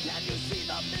pain? Can you see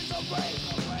the misery?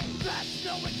 That's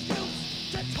no excuse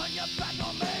to turn your back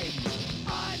on me.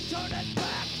 I'm turning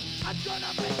back. I'm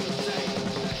gonna make you see.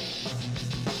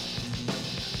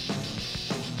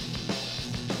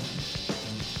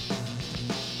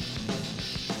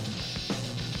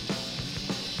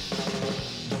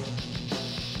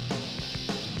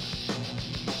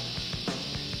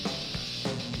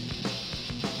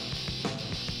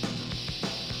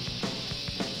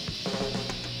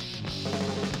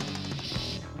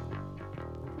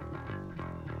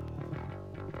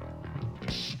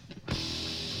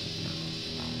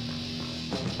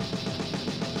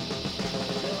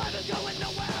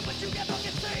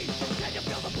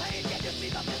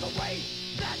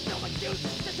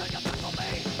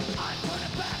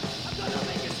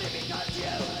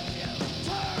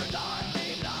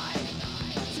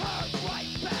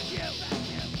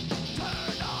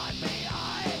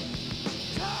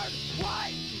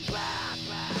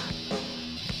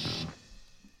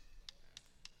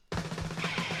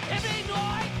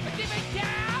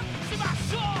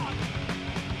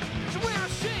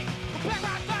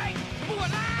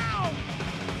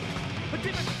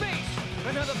 different space,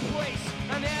 another place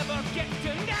I never get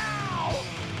to now.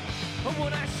 And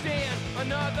when I stand,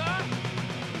 another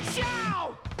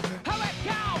shout. How I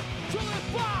count to the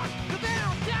bar, the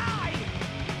band died.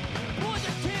 Boys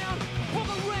in town, walk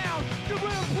around, the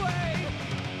real play.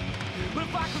 But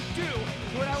if I could do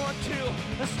what I want to,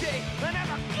 I stay, I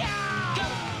never go.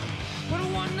 But a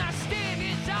one night stand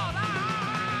is all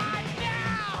I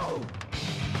know.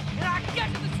 And I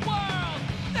get to this world,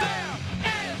 there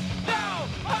is no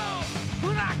hope.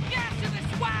 When I get to this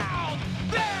world,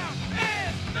 there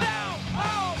is no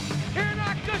hope. And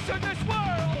I get to this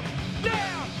world,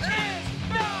 there is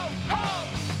no hope.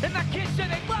 And I can't say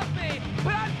they love me,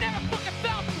 but I never fucking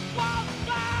felt the wall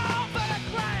for the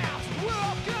grounds. Where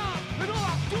I've come and all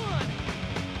I've done.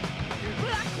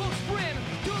 But I close friend,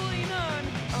 totally none.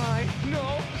 I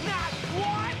know not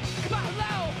what. Come on,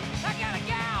 low, I gotta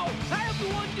go. I hope you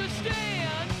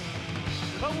understand.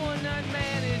 A one-night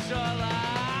man is all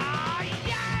I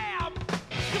am.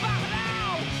 Come on,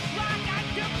 low, like I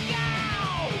can go.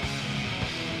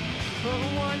 A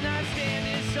one-night stand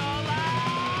is all I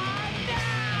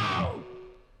know.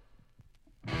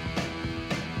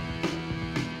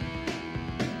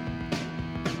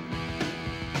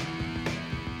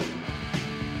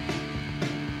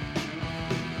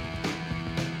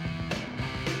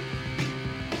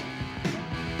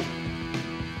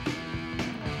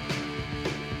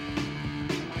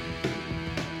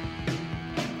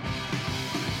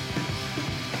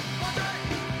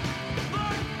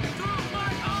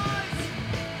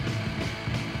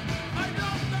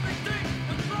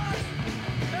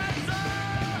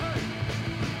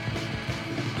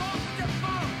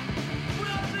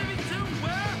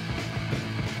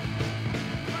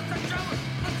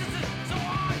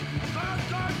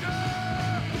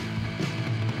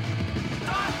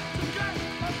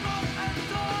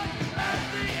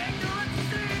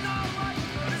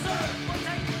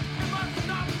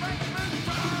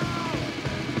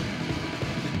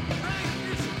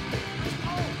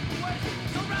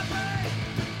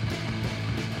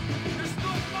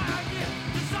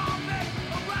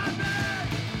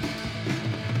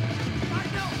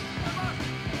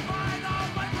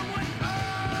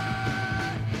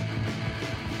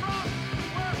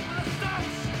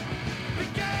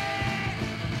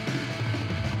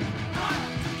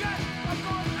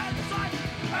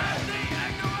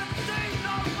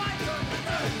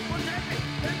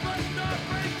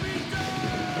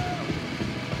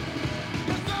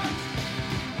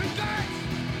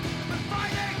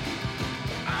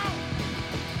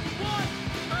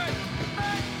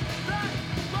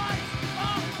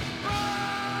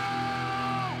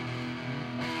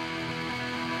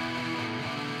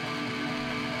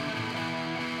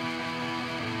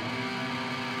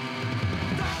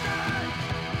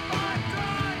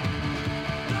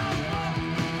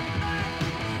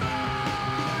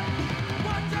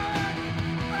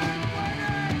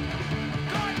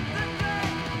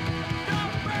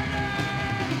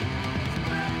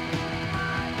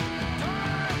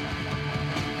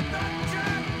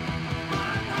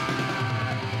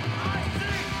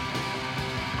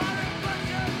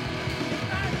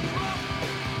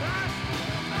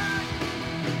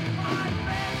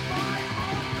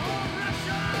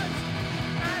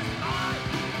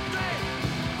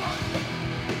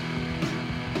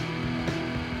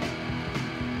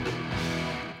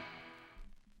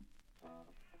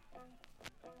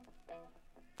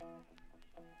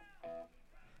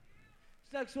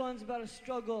 This next one's about a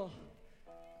struggle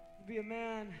to be a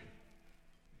man,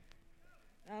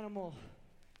 animal.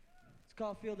 It's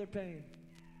called Feel Their Pain.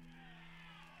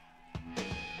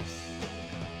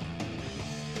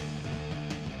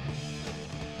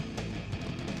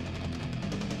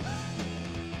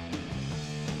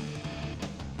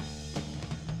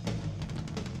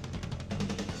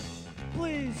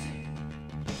 Please,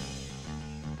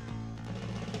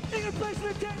 take your place in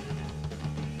the tent.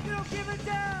 You don't give it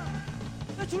down.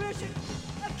 The tradition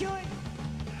of killing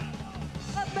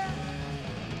a man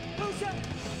who said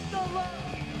no love.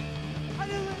 I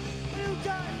knew it, a new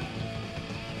time.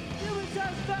 Human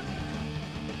satisfaction.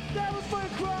 That was for a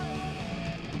crime.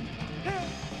 Here,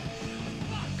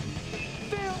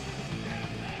 feel,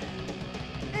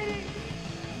 eating,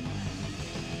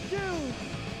 do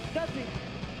nothing.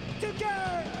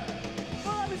 Together,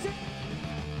 all of us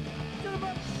to the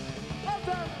month of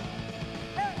them.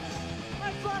 And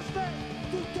my philosophy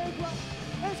to take one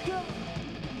and skill.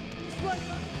 Split.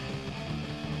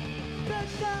 Bend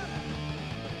down.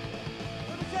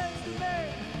 Represents the man.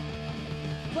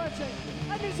 Clutching.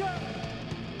 I deserve.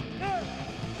 Here.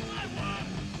 I want.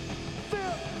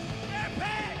 Feel. Their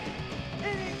pain.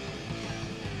 Eating.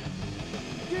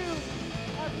 You.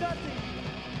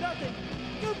 nothing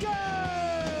you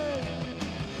can.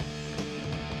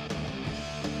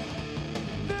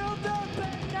 Feel the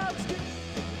pain now, skin.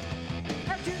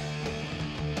 Empty.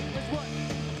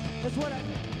 That's what I.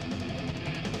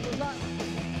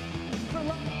 For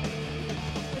life.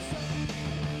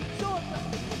 It's so unfair.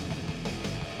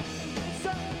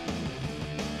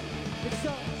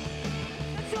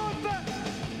 It's so unfair.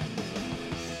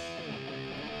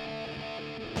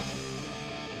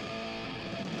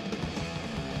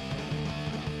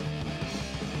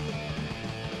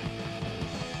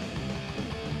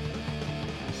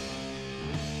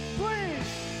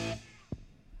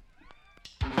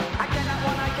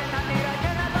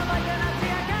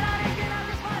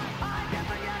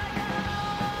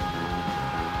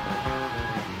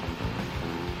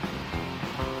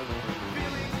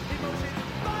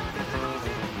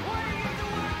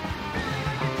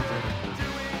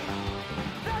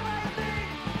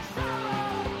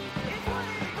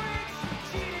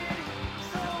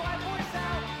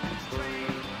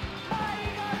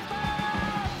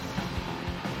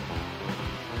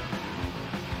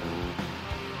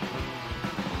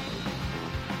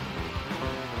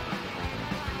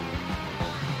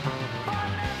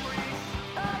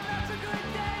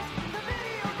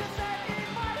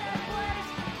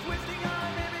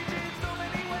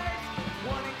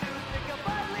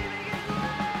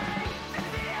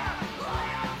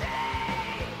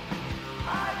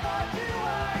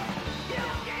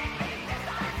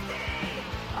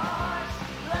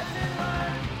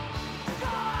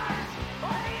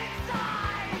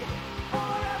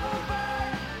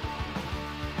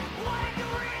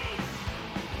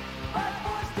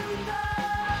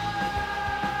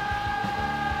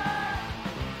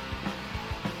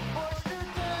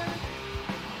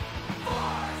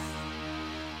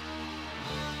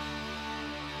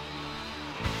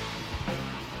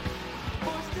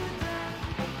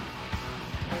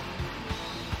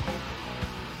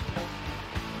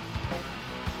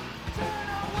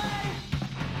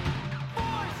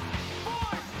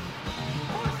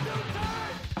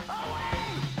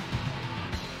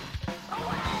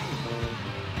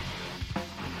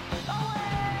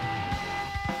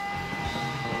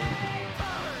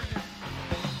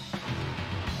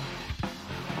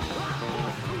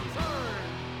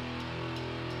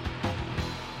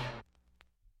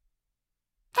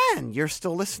 And you're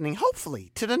still listening,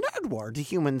 hopefully, to the Nardwuar, the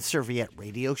Human Serviette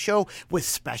radio show with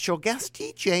special guest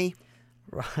DJ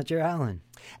Roger Allen.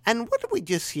 And what did we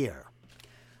just hear?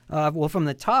 Well, from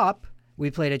the top,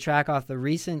 we played a track off the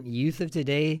recent Youth of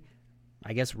Today,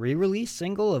 I guess, re-release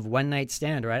single of One Night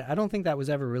Stand. Right? I don't think that was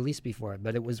ever released before,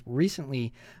 but it was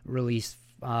recently released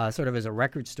sort of as a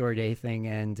record store day thing.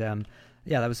 And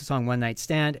yeah, that was the song One Night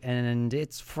Stand. And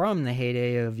it's from the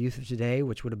heyday of Youth of Today,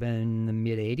 which would have been in the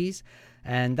mid-'80s.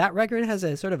 And that record has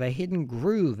a sort of a hidden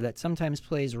groove that sometimes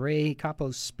plays Ray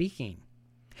Capo's Speaking.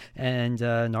 And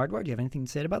Nardwuar, do you have anything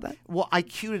to say about that? Well, I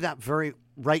queued it up very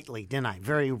rightly, didn't I?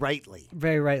 Very rightly.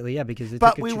 Very rightly, yeah, because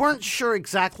but we weren't sure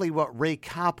exactly what Ray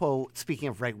Capo, speaking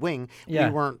of right wing, we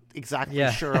weren't exactly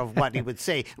sure of what he would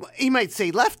say. He might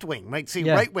say left wing, might say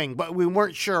right wing, but we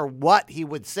weren't sure what he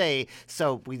would say,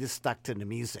 so we just stuck to the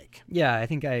music. Yeah, I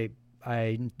think I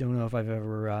don't know if I've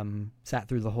ever sat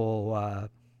through the whole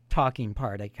talking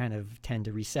part. I kind of tend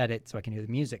to reset it so I can hear the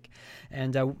music.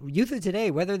 And Youth of Today,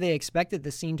 whether they expected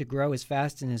the scene to grow as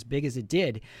fast and as big as it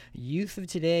did, Youth of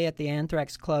Today at the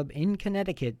Anthrax Club in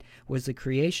Connecticut was the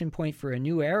creation point for a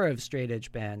new era of straight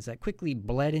edge bands that quickly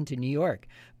bled into New York.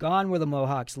 Gone were the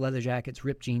mohawks, leather jackets,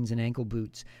 ripped jeans, and ankle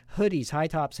boots. Hoodies, high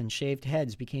tops, and shaved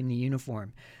heads became the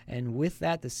uniform. And with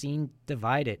that, the scene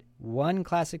divided. One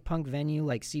classic punk venue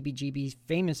like CBGB,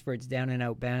 famous for its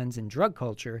down-and-out bands and drug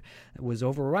culture, was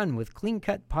overrun with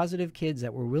clean-cut, positive kids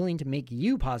that were willing to make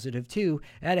you positive, too,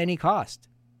 at any cost.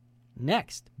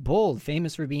 Next, Bold,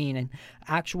 famous for being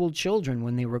actual children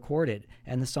when they recorded,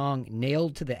 and the song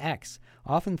Nailed to the X,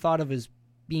 often thought of as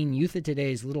being Youth of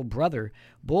Today's little brother.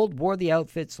 Bold wore the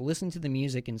outfits, listened to the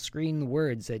music, and screamed the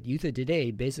words that Youth of Today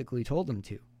basically told them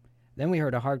to. Then we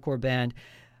heard a hardcore band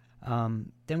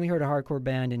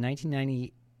in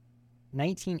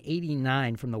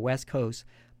 1989 from the West Coast,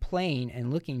 playing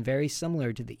and looking very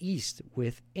similar to the East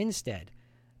with Instead.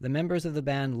 The members of the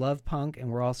band loved punk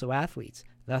and were also athletes,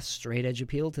 thus straight edge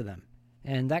appealed to them.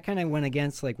 And that kind of went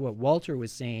against like what Walter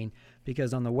was saying,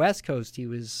 because on the West Coast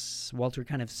Walter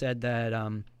kind of said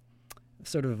that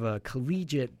sort of a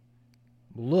collegiate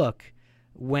look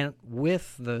went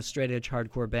with the straight edge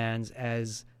hardcore bands,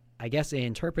 as I guess they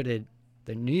interpreted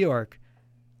the New York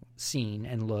scene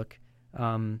and look,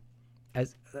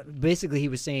 as basically he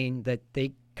was saying that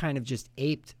they kind of just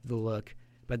aped the look,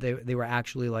 but they were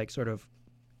actually like sort of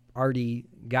arty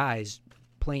guys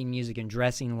playing music and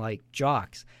dressing like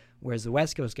jocks, whereas the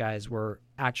West Coast guys were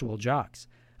actual jocks.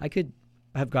 I could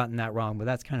have gotten that wrong, but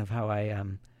that's kind of how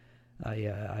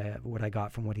what I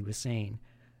got from what he was saying.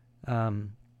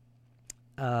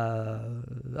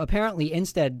 Apparently,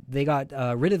 instead, they got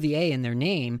rid of the A in their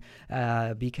name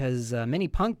because many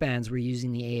punk bands were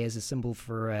using the A as a symbol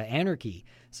for anarchy.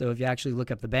 So if you actually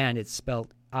look up the band, it's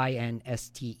spelled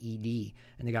INSTED,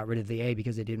 and they got rid of the A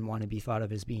because they didn't want to be thought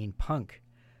of as being punk.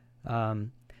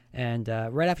 And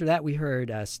right after that, we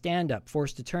heard Stand Up,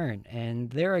 Forced to Turn, and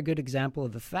they're a good example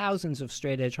of the thousands of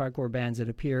straight-edge hardcore bands that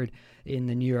appeared in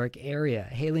the New York area.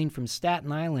 Hailing from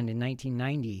Staten Island in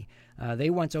 1990, they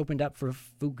once opened up for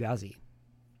Fugazi.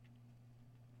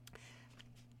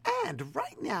 And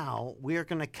right now, we're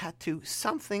going to cut to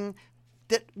something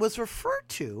that was referred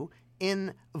to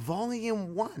in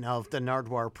Volume 1 of the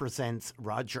Nardwuar Presents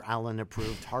Roger Allen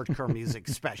Approved Hardcore Music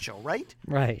Special, right?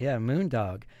 Right, yeah,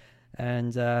 Moondog.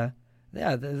 And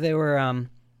they were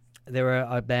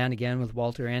a band again with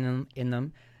Walter in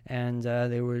them, and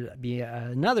there would be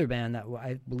another band that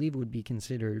I believe would be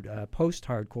considered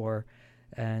post-hardcore.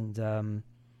 And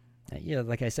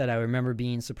like I said, I remember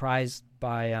being surprised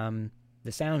by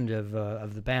the sound of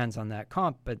the bands on that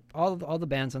comp. But all the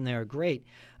bands on there are great.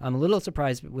 I'm a little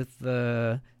surprised with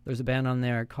there's a band on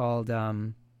there called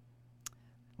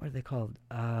what are they called?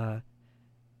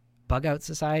 Bug Out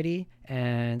Society,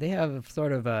 and they have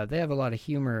they have a lot of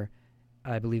humor,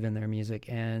 I believe, in their music,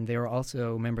 and they were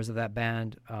also members of that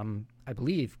band. I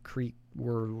believe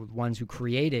were ones who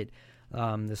created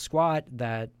the squat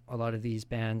that a lot of these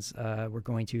bands were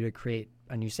going to create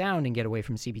a new sound and get away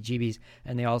from CBGBs,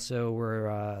 and they also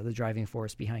were the driving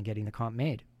force behind getting the comp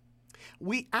made.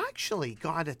 We actually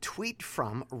got a tweet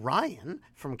from Ryan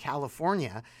from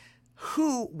California,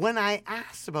 who, when I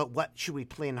asked about what should we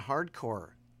play in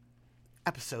hardcore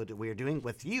episode that we are doing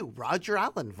with you, Roger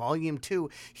Allen, Volume 2,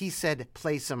 he said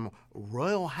play some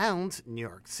Royal Hounds, New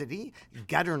York City,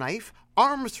 Gutter Knife,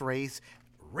 Arms Race,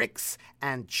 Ricks,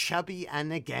 and Chubby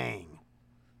and the Gang.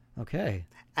 Okay.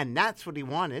 And that's what he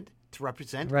wanted to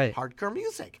represent hardcore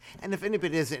music. And if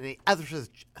anybody has any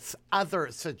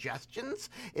other suggestions,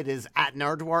 it is at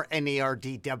Nardwuar,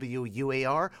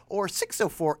 Nardwuar, or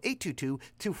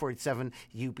 604-822-247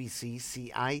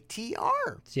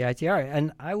 UBC-CITR. CITR.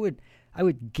 And I would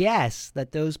guess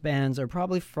that those bands are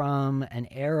probably from an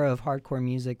era of hardcore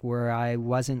music where I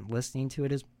wasn't listening to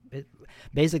it as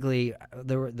basically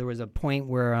there was a point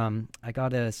where I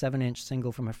got a 7-inch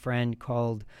single from a friend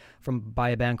by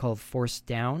a band called Forced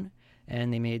Down,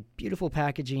 and they made beautiful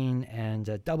packaging and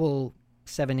a double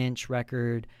 7-inch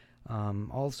record,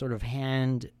 all sort of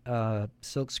hand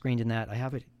silk screened in that. I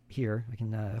have it here. I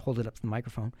can hold it up to the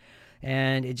microphone,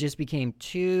 and it just became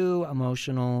too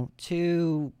emotional,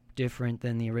 too different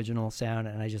than the original sound,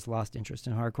 and I just lost interest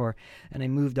in hardcore, and I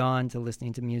moved on to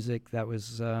listening to music that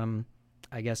was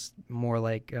I guess more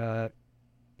like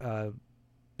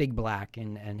Big Black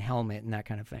and Helmet and that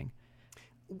kind of thing.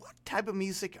 What type of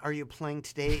music are you playing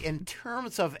today in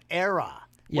terms of era?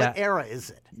 What era is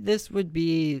it? This would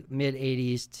be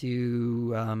mid-'80s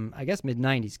to I guess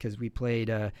mid-'90s, because we played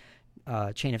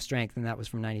Chain of Strength, and that was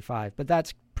from 95, but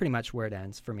that's pretty much where it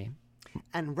ends for me.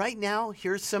 And right now,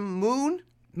 here's some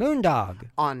Moondog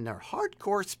on their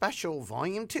Hardcore Special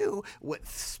Volume 2 with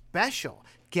special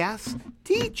guest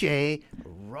DJ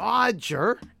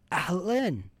Roger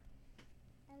Allen.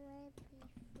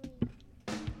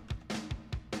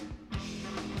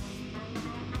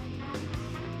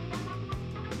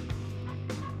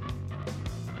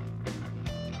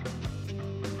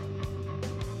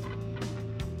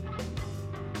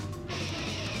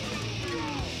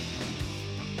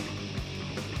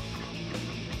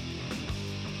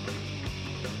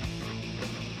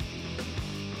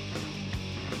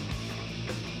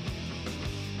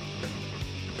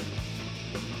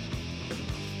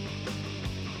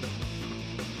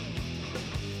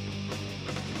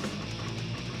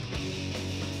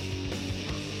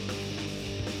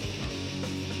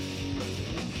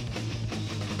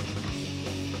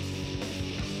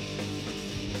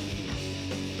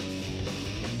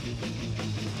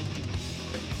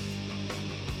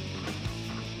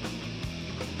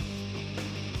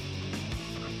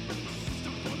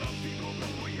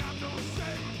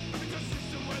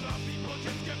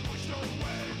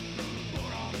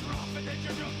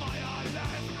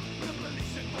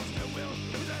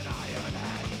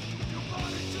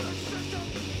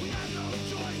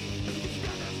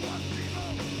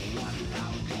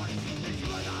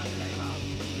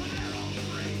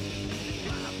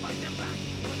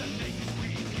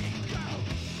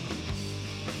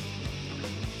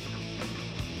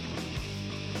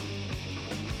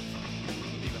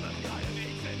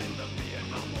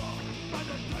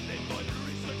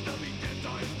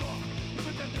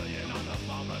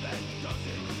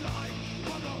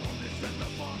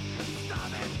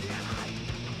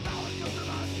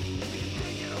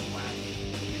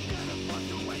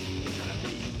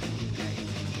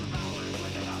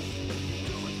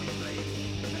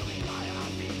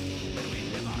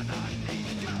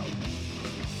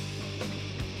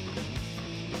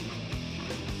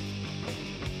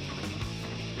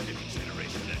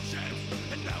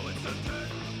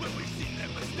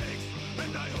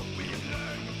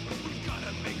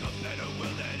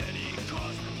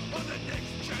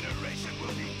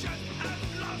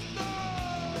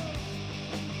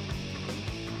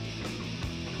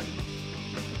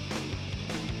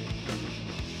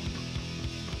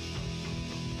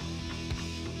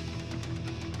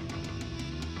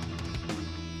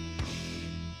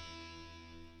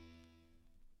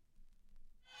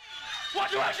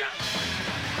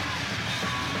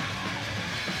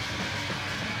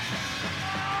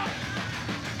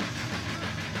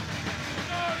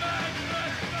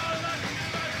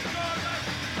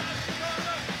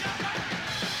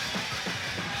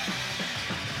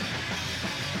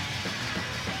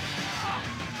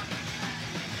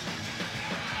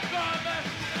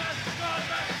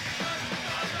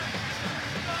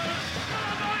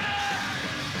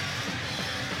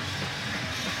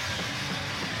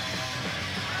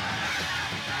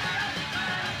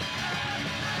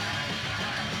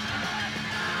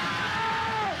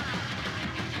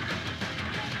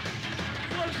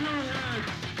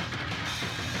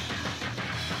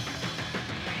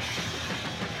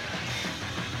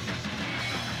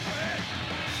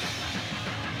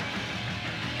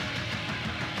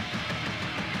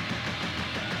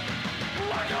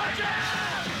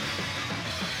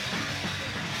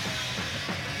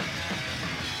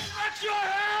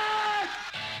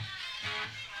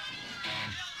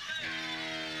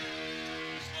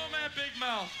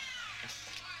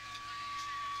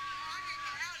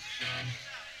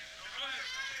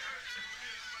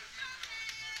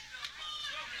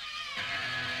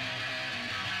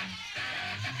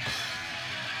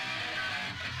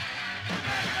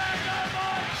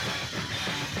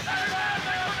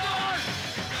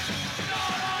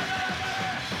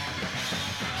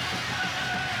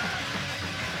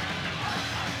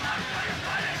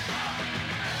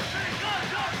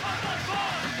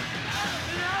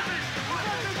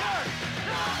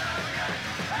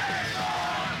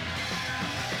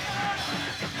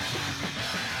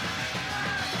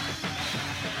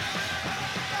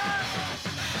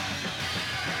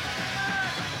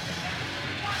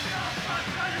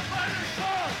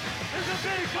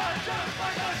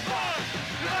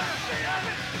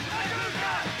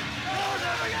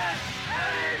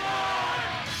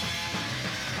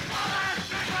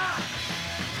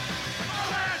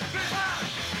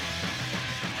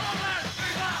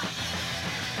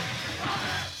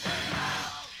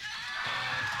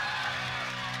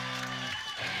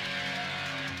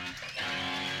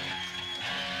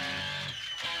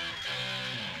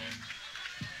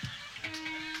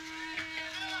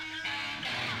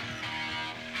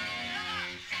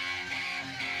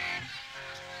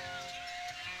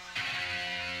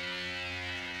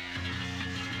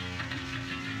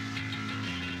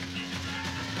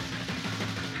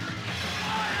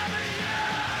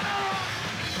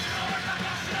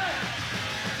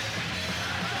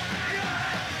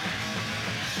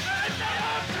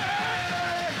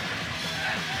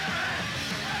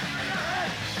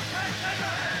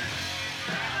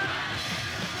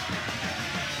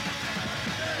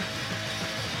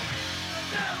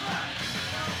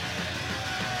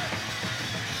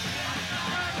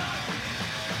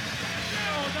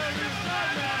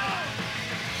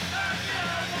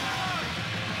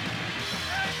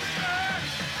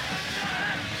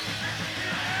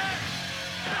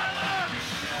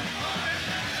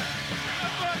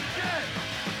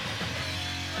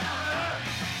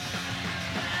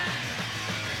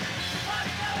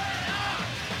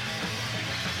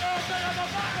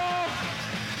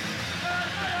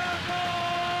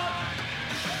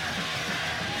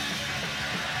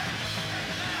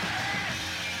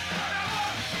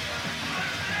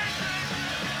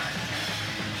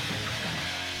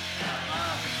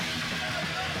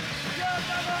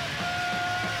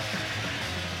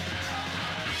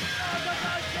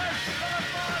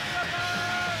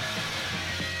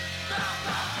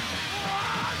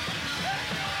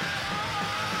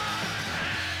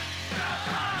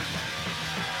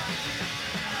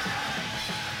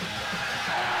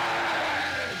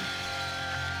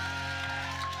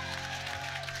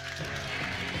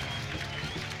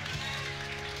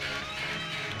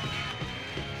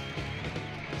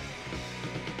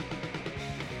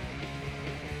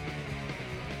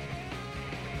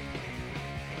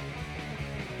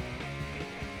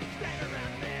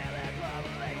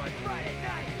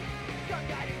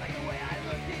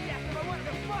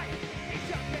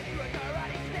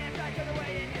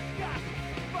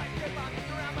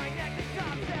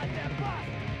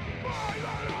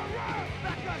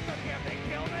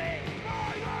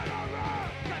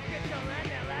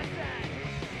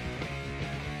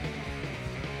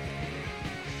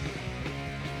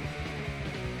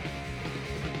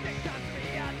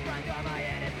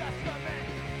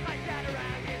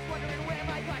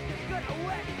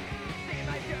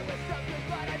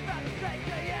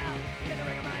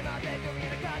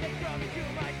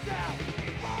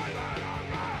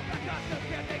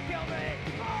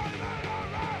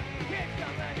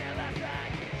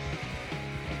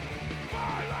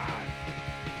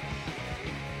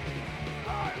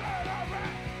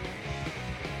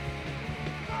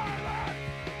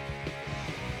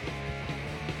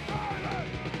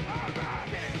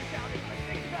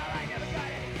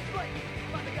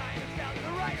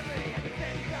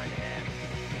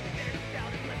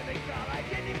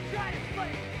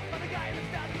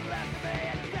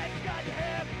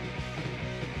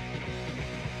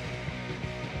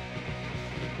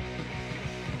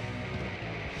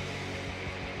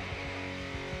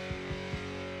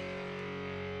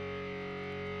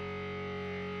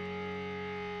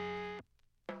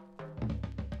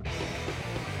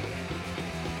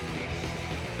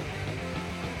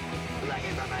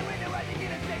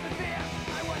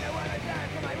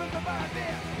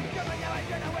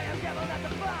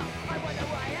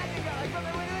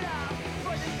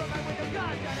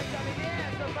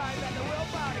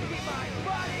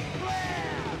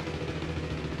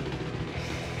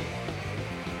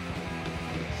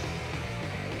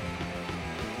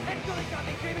 got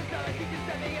me dreaming, so like you just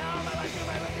sent me home. I went through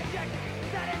my with injection,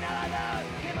 standing all alone.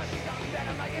 It must be something that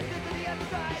I'm like, it's just to the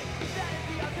upside. That is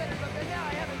the alternative, but now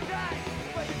I haven't tried.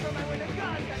 Pushing from my window,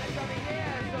 God's gonna come in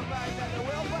here. So far as the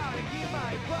willpower to keep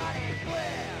my body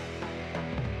clear.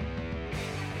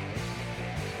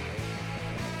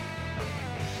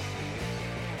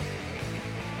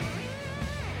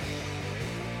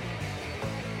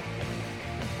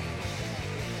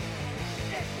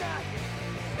 It's not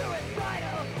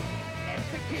suicidal, it's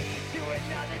the key to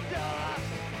another door.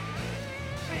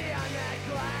 Beyond that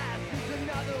glass is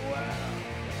another world,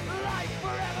 life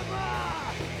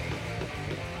forevermore.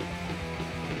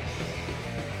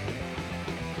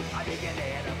 I begin to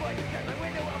hear the voices as my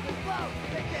window opens slow.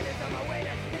 They say there's on my way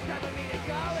to, it's time for me to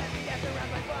go. Every death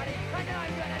around my body, I know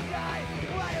I'm gonna die.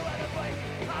 Why do other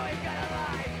voices always gotta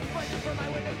lie? Voices from my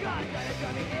window, God's gonna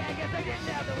come in here. I guess I didn't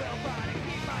have the willpower to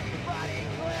keep my body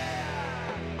clear.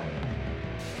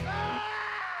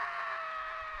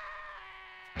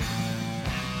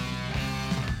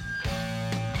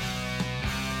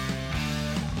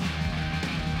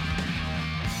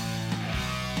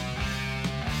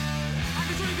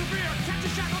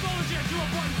 To a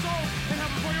button soul and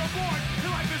heaven for your born.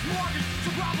 Your life is mortgaged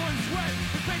to grovel and sweat.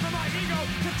 To pay for my ego,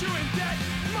 kept you in debt.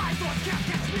 My thoughts can't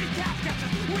catch me, can't catch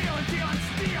us. Wheel and deal and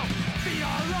steal. Feed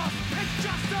our love, it's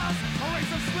just us. A race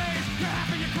of slaves, you're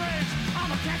half in your graves.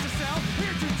 I'm a cancer cell,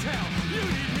 here to tell. You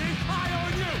need me, I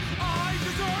own you. I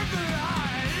deserve the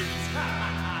light.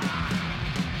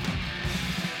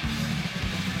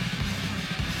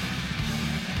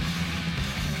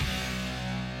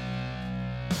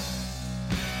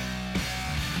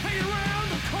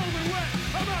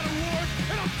 I'm out of work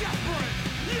and I'm desperate.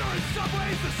 You're in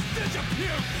subways, the stench of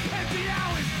puke. Empty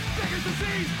alleys, beggars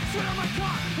disease. Sweat on my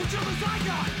cot, what children's I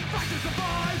got. Fight to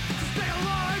survive, to stay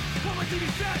alive. What my TV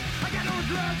said, I got no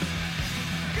regrets.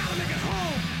 Gotta make it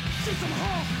home, shoot some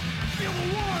hope. Feel the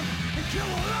warmth and kill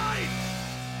the light.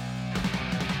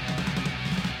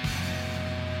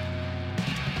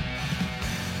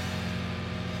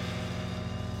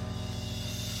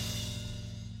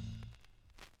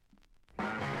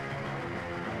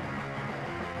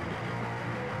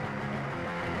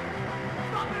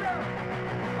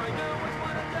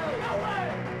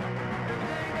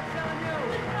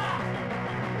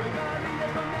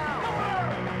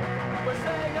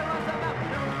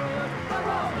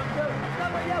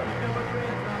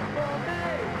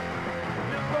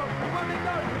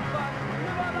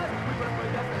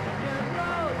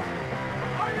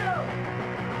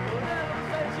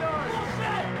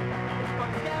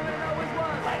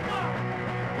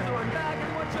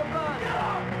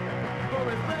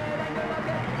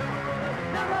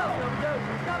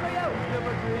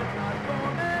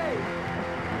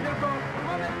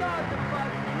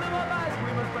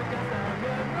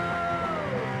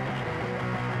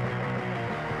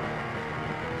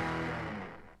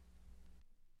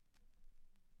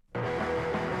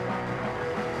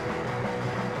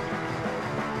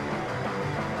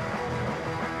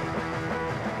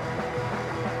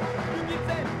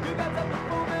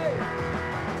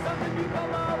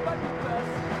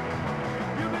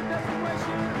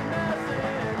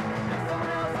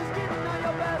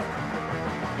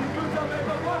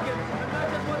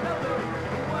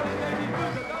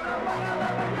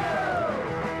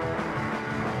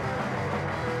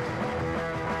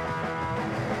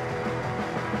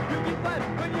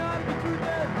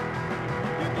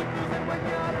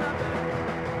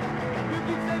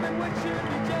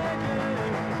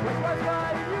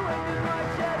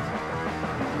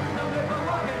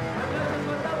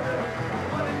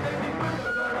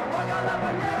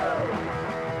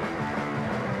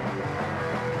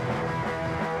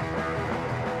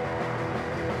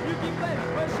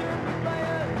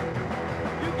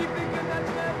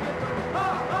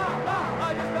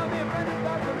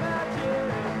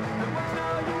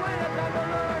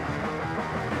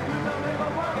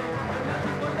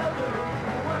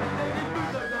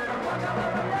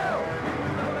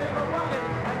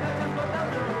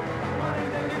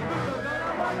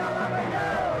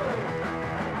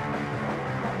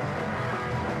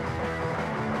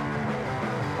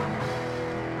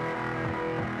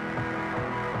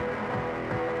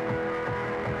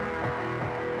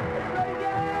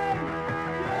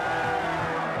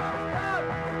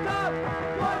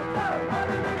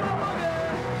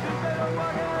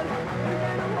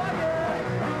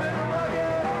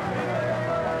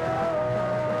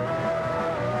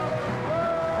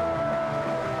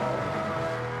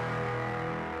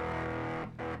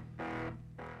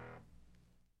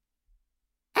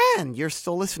 And you're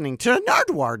still listening to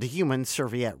Nardwuar, the Human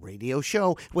Serviette Radio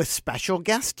Show, with special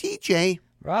guest DJ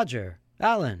Roger.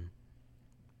 Alan,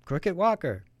 Crooked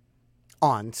Walker.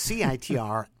 On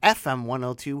CITR, FM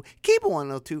 102, Cable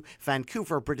 102,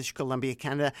 Vancouver, British Columbia,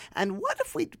 Canada. And what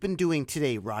have we been doing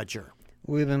today, Roger?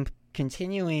 We've been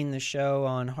continuing the show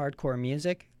on hardcore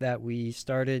music that we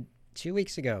started 2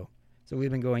 weeks ago. So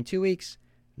we've been going 2 weeks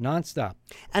nonstop.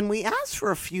 And we asked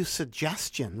for a few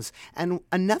suggestions, and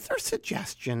another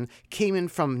suggestion came in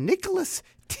from Nicholas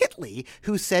Titley,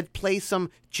 who said play some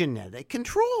Genetic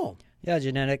Control. Yeah,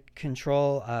 Genetic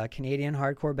Control, Canadian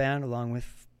hardcore band, along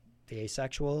with the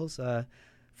Asexuals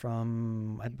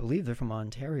from, I believe they're from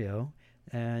Ontario.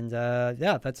 And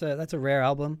yeah, that's a rare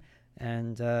album.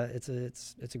 And it's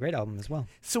a great album as well.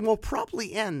 So we'll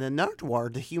probably end the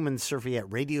Nardwuar, the Human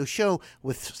Serviette radio show,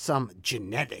 with some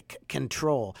Genetic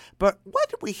Control. But what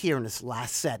did we hear in this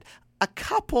last set? A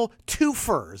couple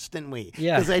twofers, didn't we?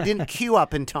 Yeah. Because I didn't queue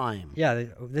up in time. Yeah,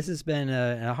 this has been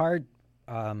a hard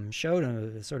show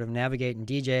to sort of navigate and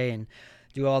DJ and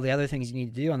do all the other things you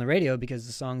need to do on the radio because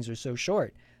the songs are so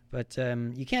short. But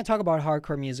you can't talk about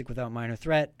hardcore music without Minor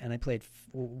Threat, and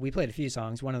we played a few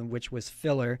songs, one of which was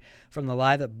Filler from the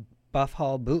Live at Buff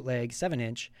Hall bootleg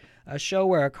 7-inch, a show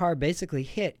where a car basically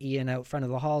hit Ian out front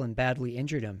of the hall and badly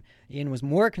injured him. Ian was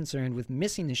more concerned with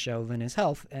missing the show than his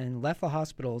health and left the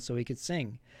hospital so he could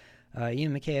sing.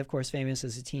 Ian MacKaye, of course, famous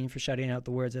as a teen for shouting out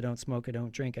the words, "I don't smoke, I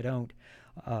don't drink, I don't,"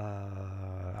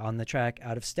 on the track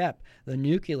Out of Step, the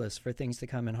nucleus for things to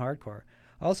come in hardcore.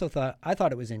 I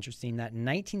thought it was interesting that in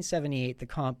 1978 the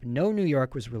comp No New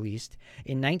York was released,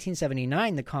 in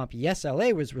 1979 the comp Yes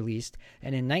LA was released,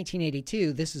 and in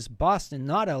 1982 This Is Boston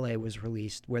Not LA was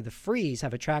released, where the Freeze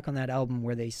have a track on that album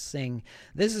where they sing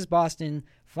 "This is Boston,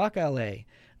 fuck LA."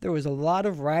 There was a lot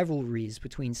of rivalries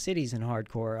between cities in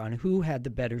hardcore on who had the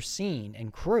better scene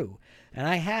and crew, and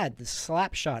I had the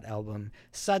Slapshot album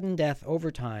Sudden Death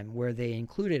Overtime, where they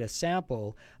included a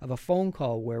sample of a phone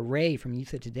call where Ray from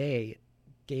Youth of Today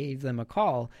gave them a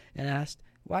call and asked,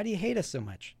 "Why do you hate us so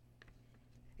much?"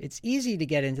 It's easy to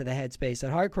get into the headspace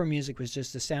that hardcore music was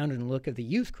just the sound and look of the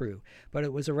Youth crew, but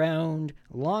it was around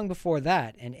long before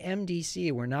that, and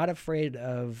MDC were not afraid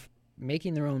of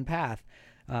making their own path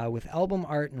with album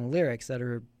art and lyrics that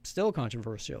are still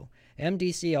controversial.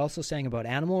 MDC also sang about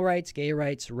animal rights, gay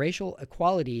rights, racial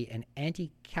equality, and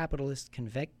anti-capitalist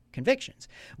convictions,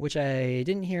 which I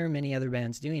didn't hear many other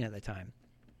bands doing at the time.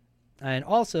 And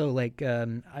also,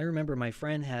 I remember my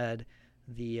friend had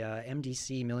the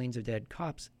MDC Millions of Dead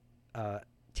Cops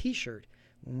T-shirt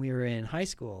when we were in high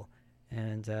school,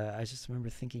 and I just remember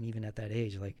thinking, even at that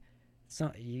age,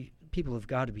 people have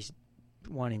got to be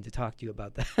wanting to talk to you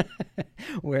about that,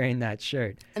 wearing that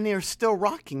shirt. And they're still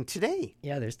rocking today.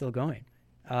 Yeah, they're still going.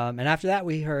 And after that,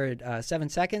 we heard 7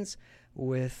 Seconds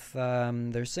with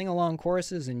their sing-along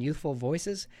choruses and youthful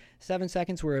voices. 7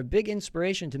 Seconds were a big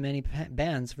inspiration to many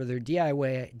bands for their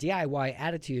DIY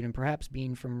attitude, and perhaps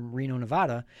being from Reno,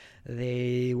 Nevada,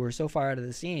 they were so far out of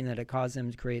the scene that it caused them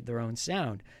to create their own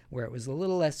sound, where it was a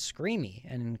little less screamy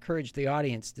and encouraged the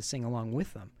audience to sing along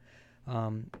with them.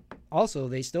 Also,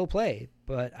 they still play,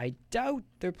 but I doubt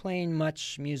they're playing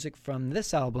much music from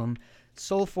this album,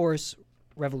 Soul Force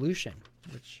Revolution,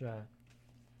 which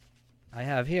I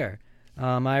have here.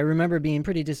 I remember being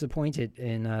pretty disappointed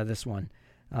in this one,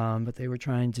 but they were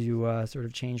trying to sort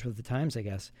of change with the times, I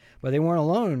guess. But they weren't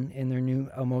alone in their new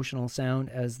emotional sound,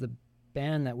 as the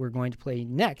band that we're going to play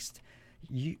next,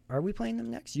 are we playing them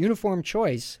next? Uniform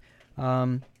Choice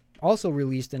also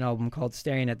released an album called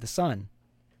Staring at the Sun,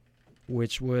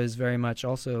 which was very much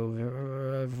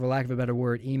also, for lack of a better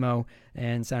word, emo,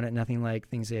 and sounded nothing like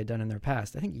things they had done in their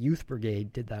past. I think Youth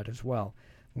Brigade did that as well,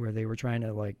 where they were trying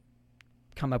to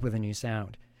come up with a new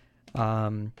sound.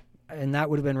 And that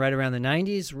would have been right around the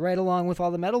 90s, right along with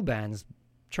all the metal bands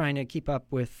trying to keep up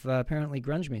with apparently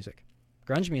grunge music.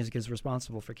 Grunge music is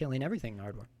responsible for killing everything,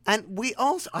 Nardwuar. And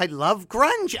I love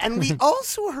grunge. And we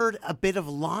also heard a bit of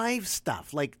live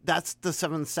stuff. That's the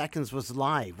 7 Seconds was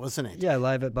live, wasn't it? Yeah,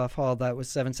 live at Buff Hall. That was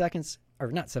 7 Seconds.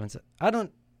 Or not 7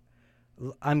 Seconds.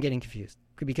 I'm getting confused.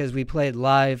 Because we played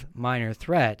live Minor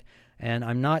Threat. And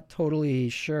I'm not totally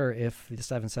sure if the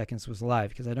 7 Seconds was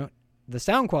live. Because the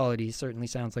sound quality certainly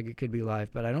sounds like it could be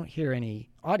live, but I don't hear any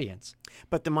audience.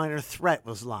 But the Minor Threat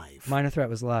was live. Minor Threat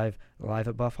was live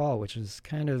at Buff Hall, which is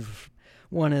kind of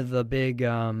one of the big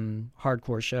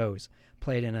hardcore shows.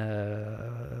 Played in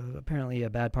apparently a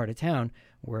bad part of town,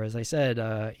 where, as I said,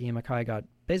 Ian MacKaye got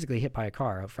basically hit by a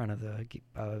car out front of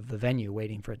the venue,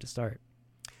 waiting for it to start.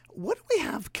 What do we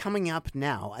have coming up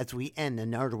now as we end the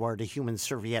Nardwuar, the Human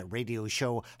Serviette radio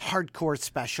show, Hardcore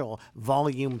Special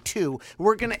Volume 2?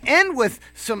 We're going to end with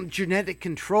some Genetic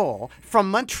Control from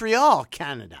Montreal,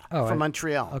 Canada.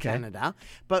 Canada.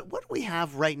 But what do we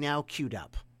have right now queued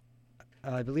up?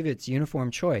 I believe it's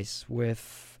Uniform Choice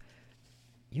with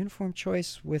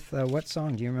what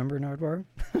song? Do you remember, Nardwuar?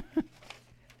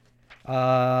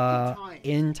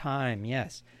 In Time,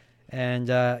 yes. And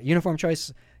Uniform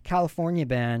Choice, California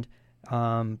band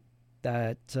they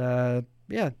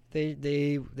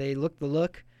look the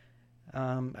look. I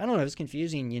don't know, it was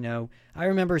confusing, you know. I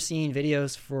remember seeing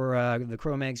videos for the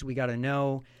Cro-Mags We Gotta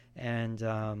Know and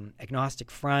Agnostic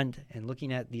Front, and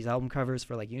looking at these album covers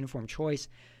for like Uniform Choice,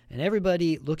 and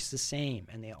everybody looks the same,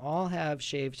 and they all have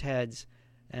shaved heads,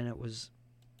 and it was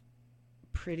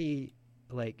pretty,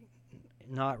 like,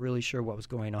 not really sure what was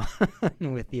going on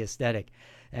with the aesthetic.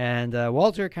 And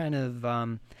Walter kind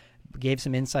of gave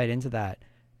some insight into that,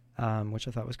 which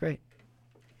I thought was great.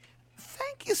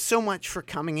 Thank you so much for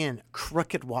coming in,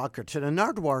 Crooked Walker, to the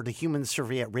Nardwuar, the Human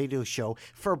Serviette radio show,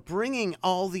 for bringing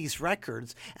all these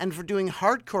records and for doing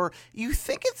hardcore. You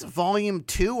think it's Volume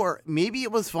 2 or maybe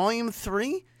it was Volume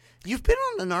 3? You've been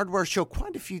on the Nardwuar show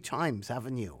quite a few times,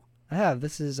 haven't you? I have.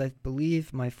 This is, I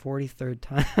believe, my 43rd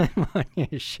time on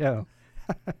your show.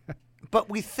 But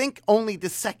we think only the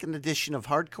second edition of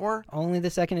hardcore? Only the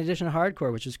second edition of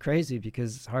hardcore, which is crazy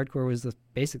because hardcore was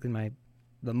basically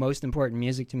the most important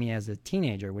music to me as a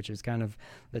teenager, which is kind of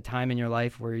the time in your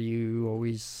life where you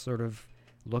always sort of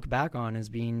look back on as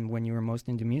being when you were most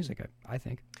into music, I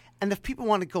think. And if people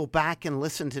want to go back and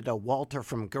listen to the Walter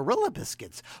from Gorilla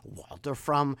Biscuits, Walter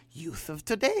from Youth of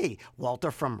Today,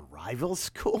 Walter from Rival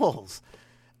Schools,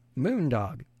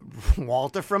 Moondog,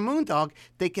 Walter from Moondog,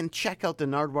 they can check out the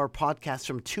Nardwuar podcast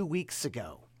from 2 weeks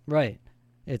ago. Right.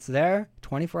 It's there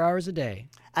 24 hours a day.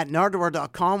 At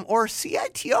nardwuar.com or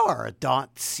CITR.ca.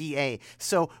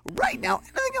 So right now,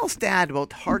 anything else to add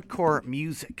about hardcore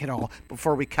music at all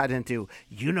before we cut into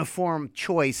Uniform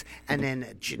Choice and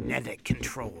then Genetic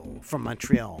Control from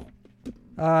Montreal?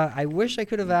 I wish I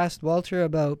could have asked Walter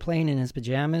about playing in his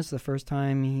pajamas the first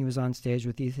time he was on stage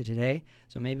with Youth Today.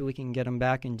 So maybe we can get him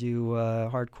back and do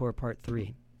Hardcore Part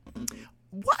 3.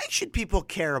 Why should people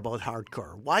care about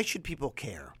hardcore? Why should people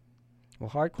care?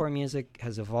 Well, hardcore music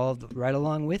has evolved right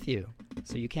along with you,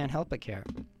 so you can't help but care.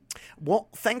 Well,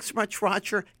 thanks so much,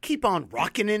 Roger. Keep on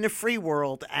rocking in the free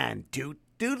world, and doot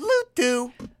doot loot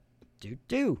doo. Doot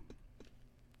doo.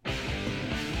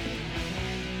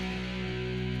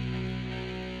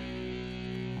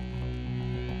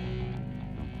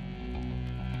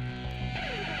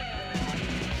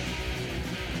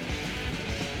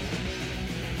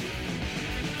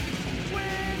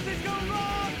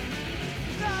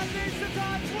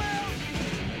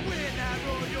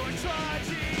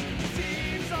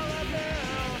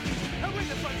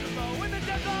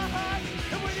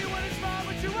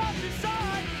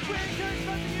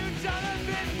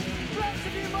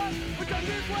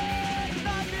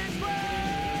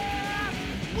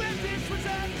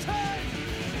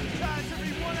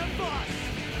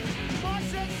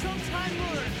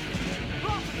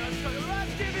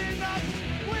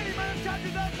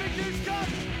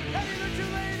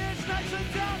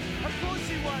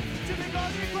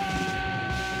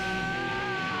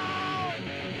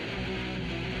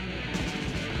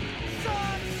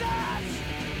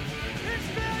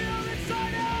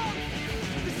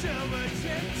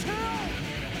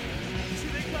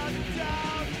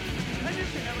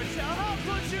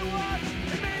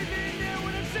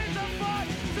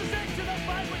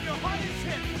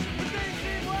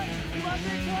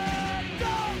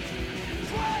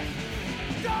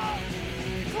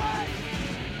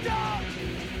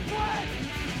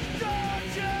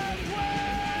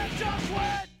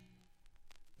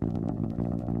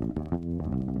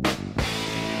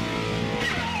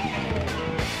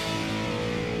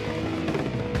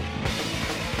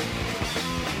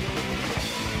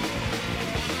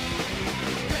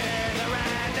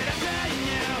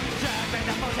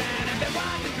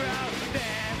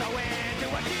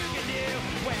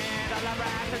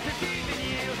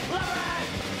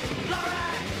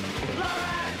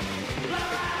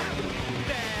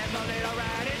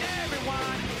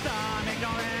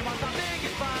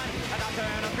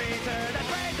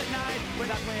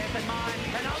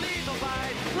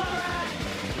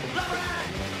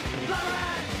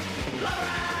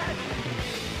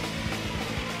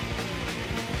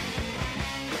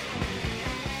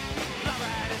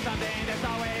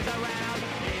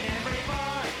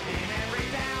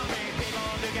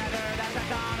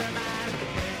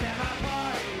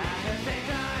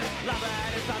 Love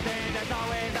ride is something that's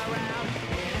always around.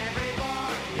 In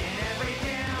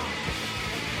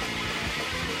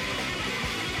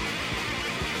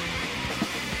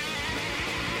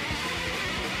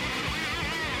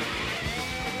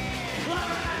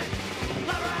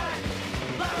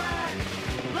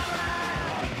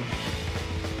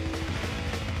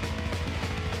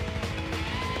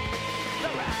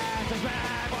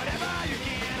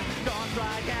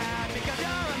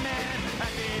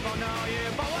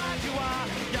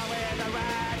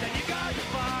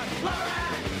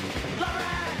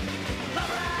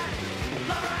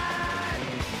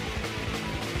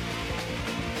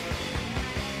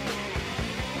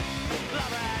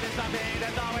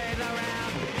that's always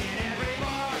around. In every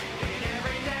bar, in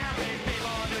every town, brings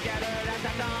people together,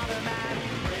 that's all that matters.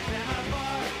 Brings them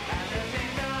apart at the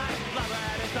same time.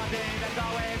 Love is something that's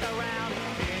always around.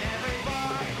 In every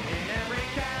bar, in every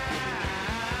town.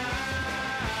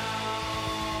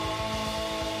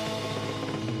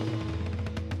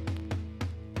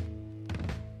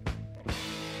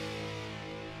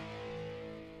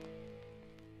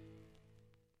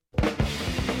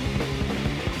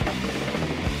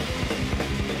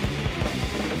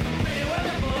 Pretty well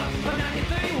the book from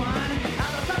 1931. How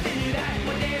about something new that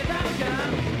one day the time has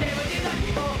come? They would use our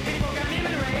people, people can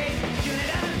even raise. Unit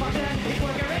and function, each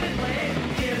worker in its place.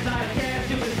 Give us our cares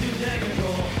to the students and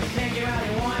control. Make it how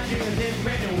they want you, cause it's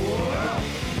written in the world.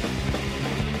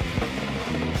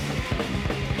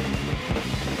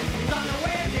 It's on the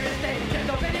way of here to stay, just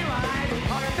open your eyes.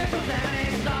 Artificial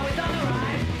sounding is always on the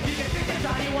rise. You can fix this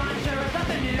all you want, sure it's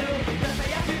something new. Just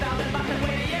pay up $2,000 and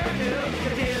wait a year or two.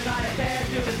 Cause here's our affairs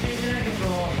to the students and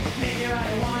control. Make it how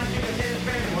they want you, cause it's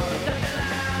written in the world. Just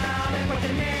allow them what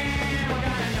you mean. We're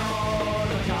gonna know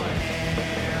the color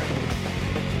here.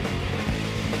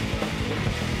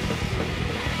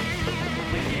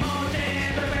 We keep motion,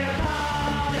 but we're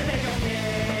tall. They take your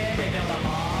kid, they build them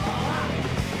all.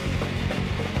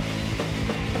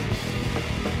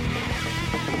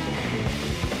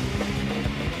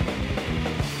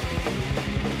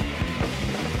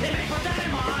 They make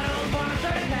prosthetic models for a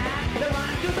certain path. They run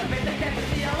too sophisticated to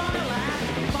see how long they last.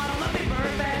 Model must be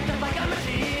perfect, just like a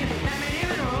machine. And maybe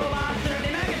even robots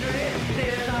certainly make a dream.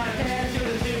 Theaters are attached to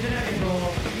the students and control.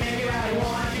 Make it how they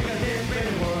want you, cause it's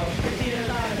written world. Theaters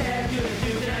are attached to the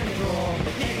students and control.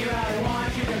 Make it how they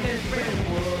want you, cause it's written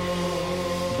world.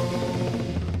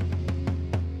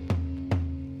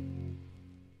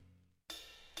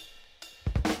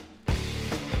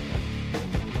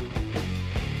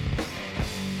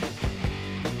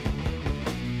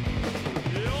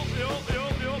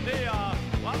 Hey,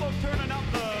 I'm gonna turning up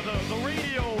the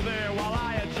radio there while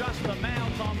I adjust the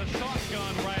mounts on the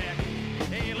shotgun rack.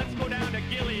 Hey, let's go down to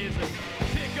Gillies and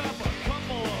pick up a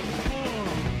couple of boom.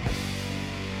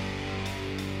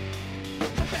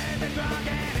 There's a drunk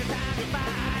and it's time to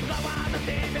fight. Blow on the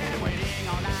steam, been waiting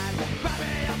all night. Grab me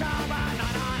your car, but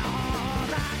not on a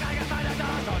horse. I gotta get by the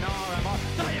door, so no remorse.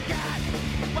 So you got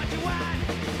what you want,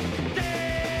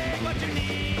 take what you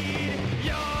need.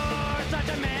 You're such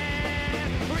a man,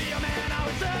 real man,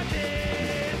 always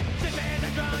searching. Sipping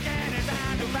and drunk and it's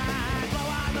time to fight. Blow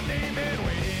on the steam, been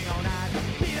waiting all night.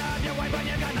 Beat up your wife when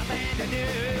you got nothing to do.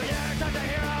 You're such a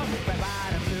hero, red,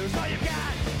 white, and blue. So you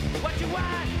got what you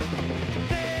want.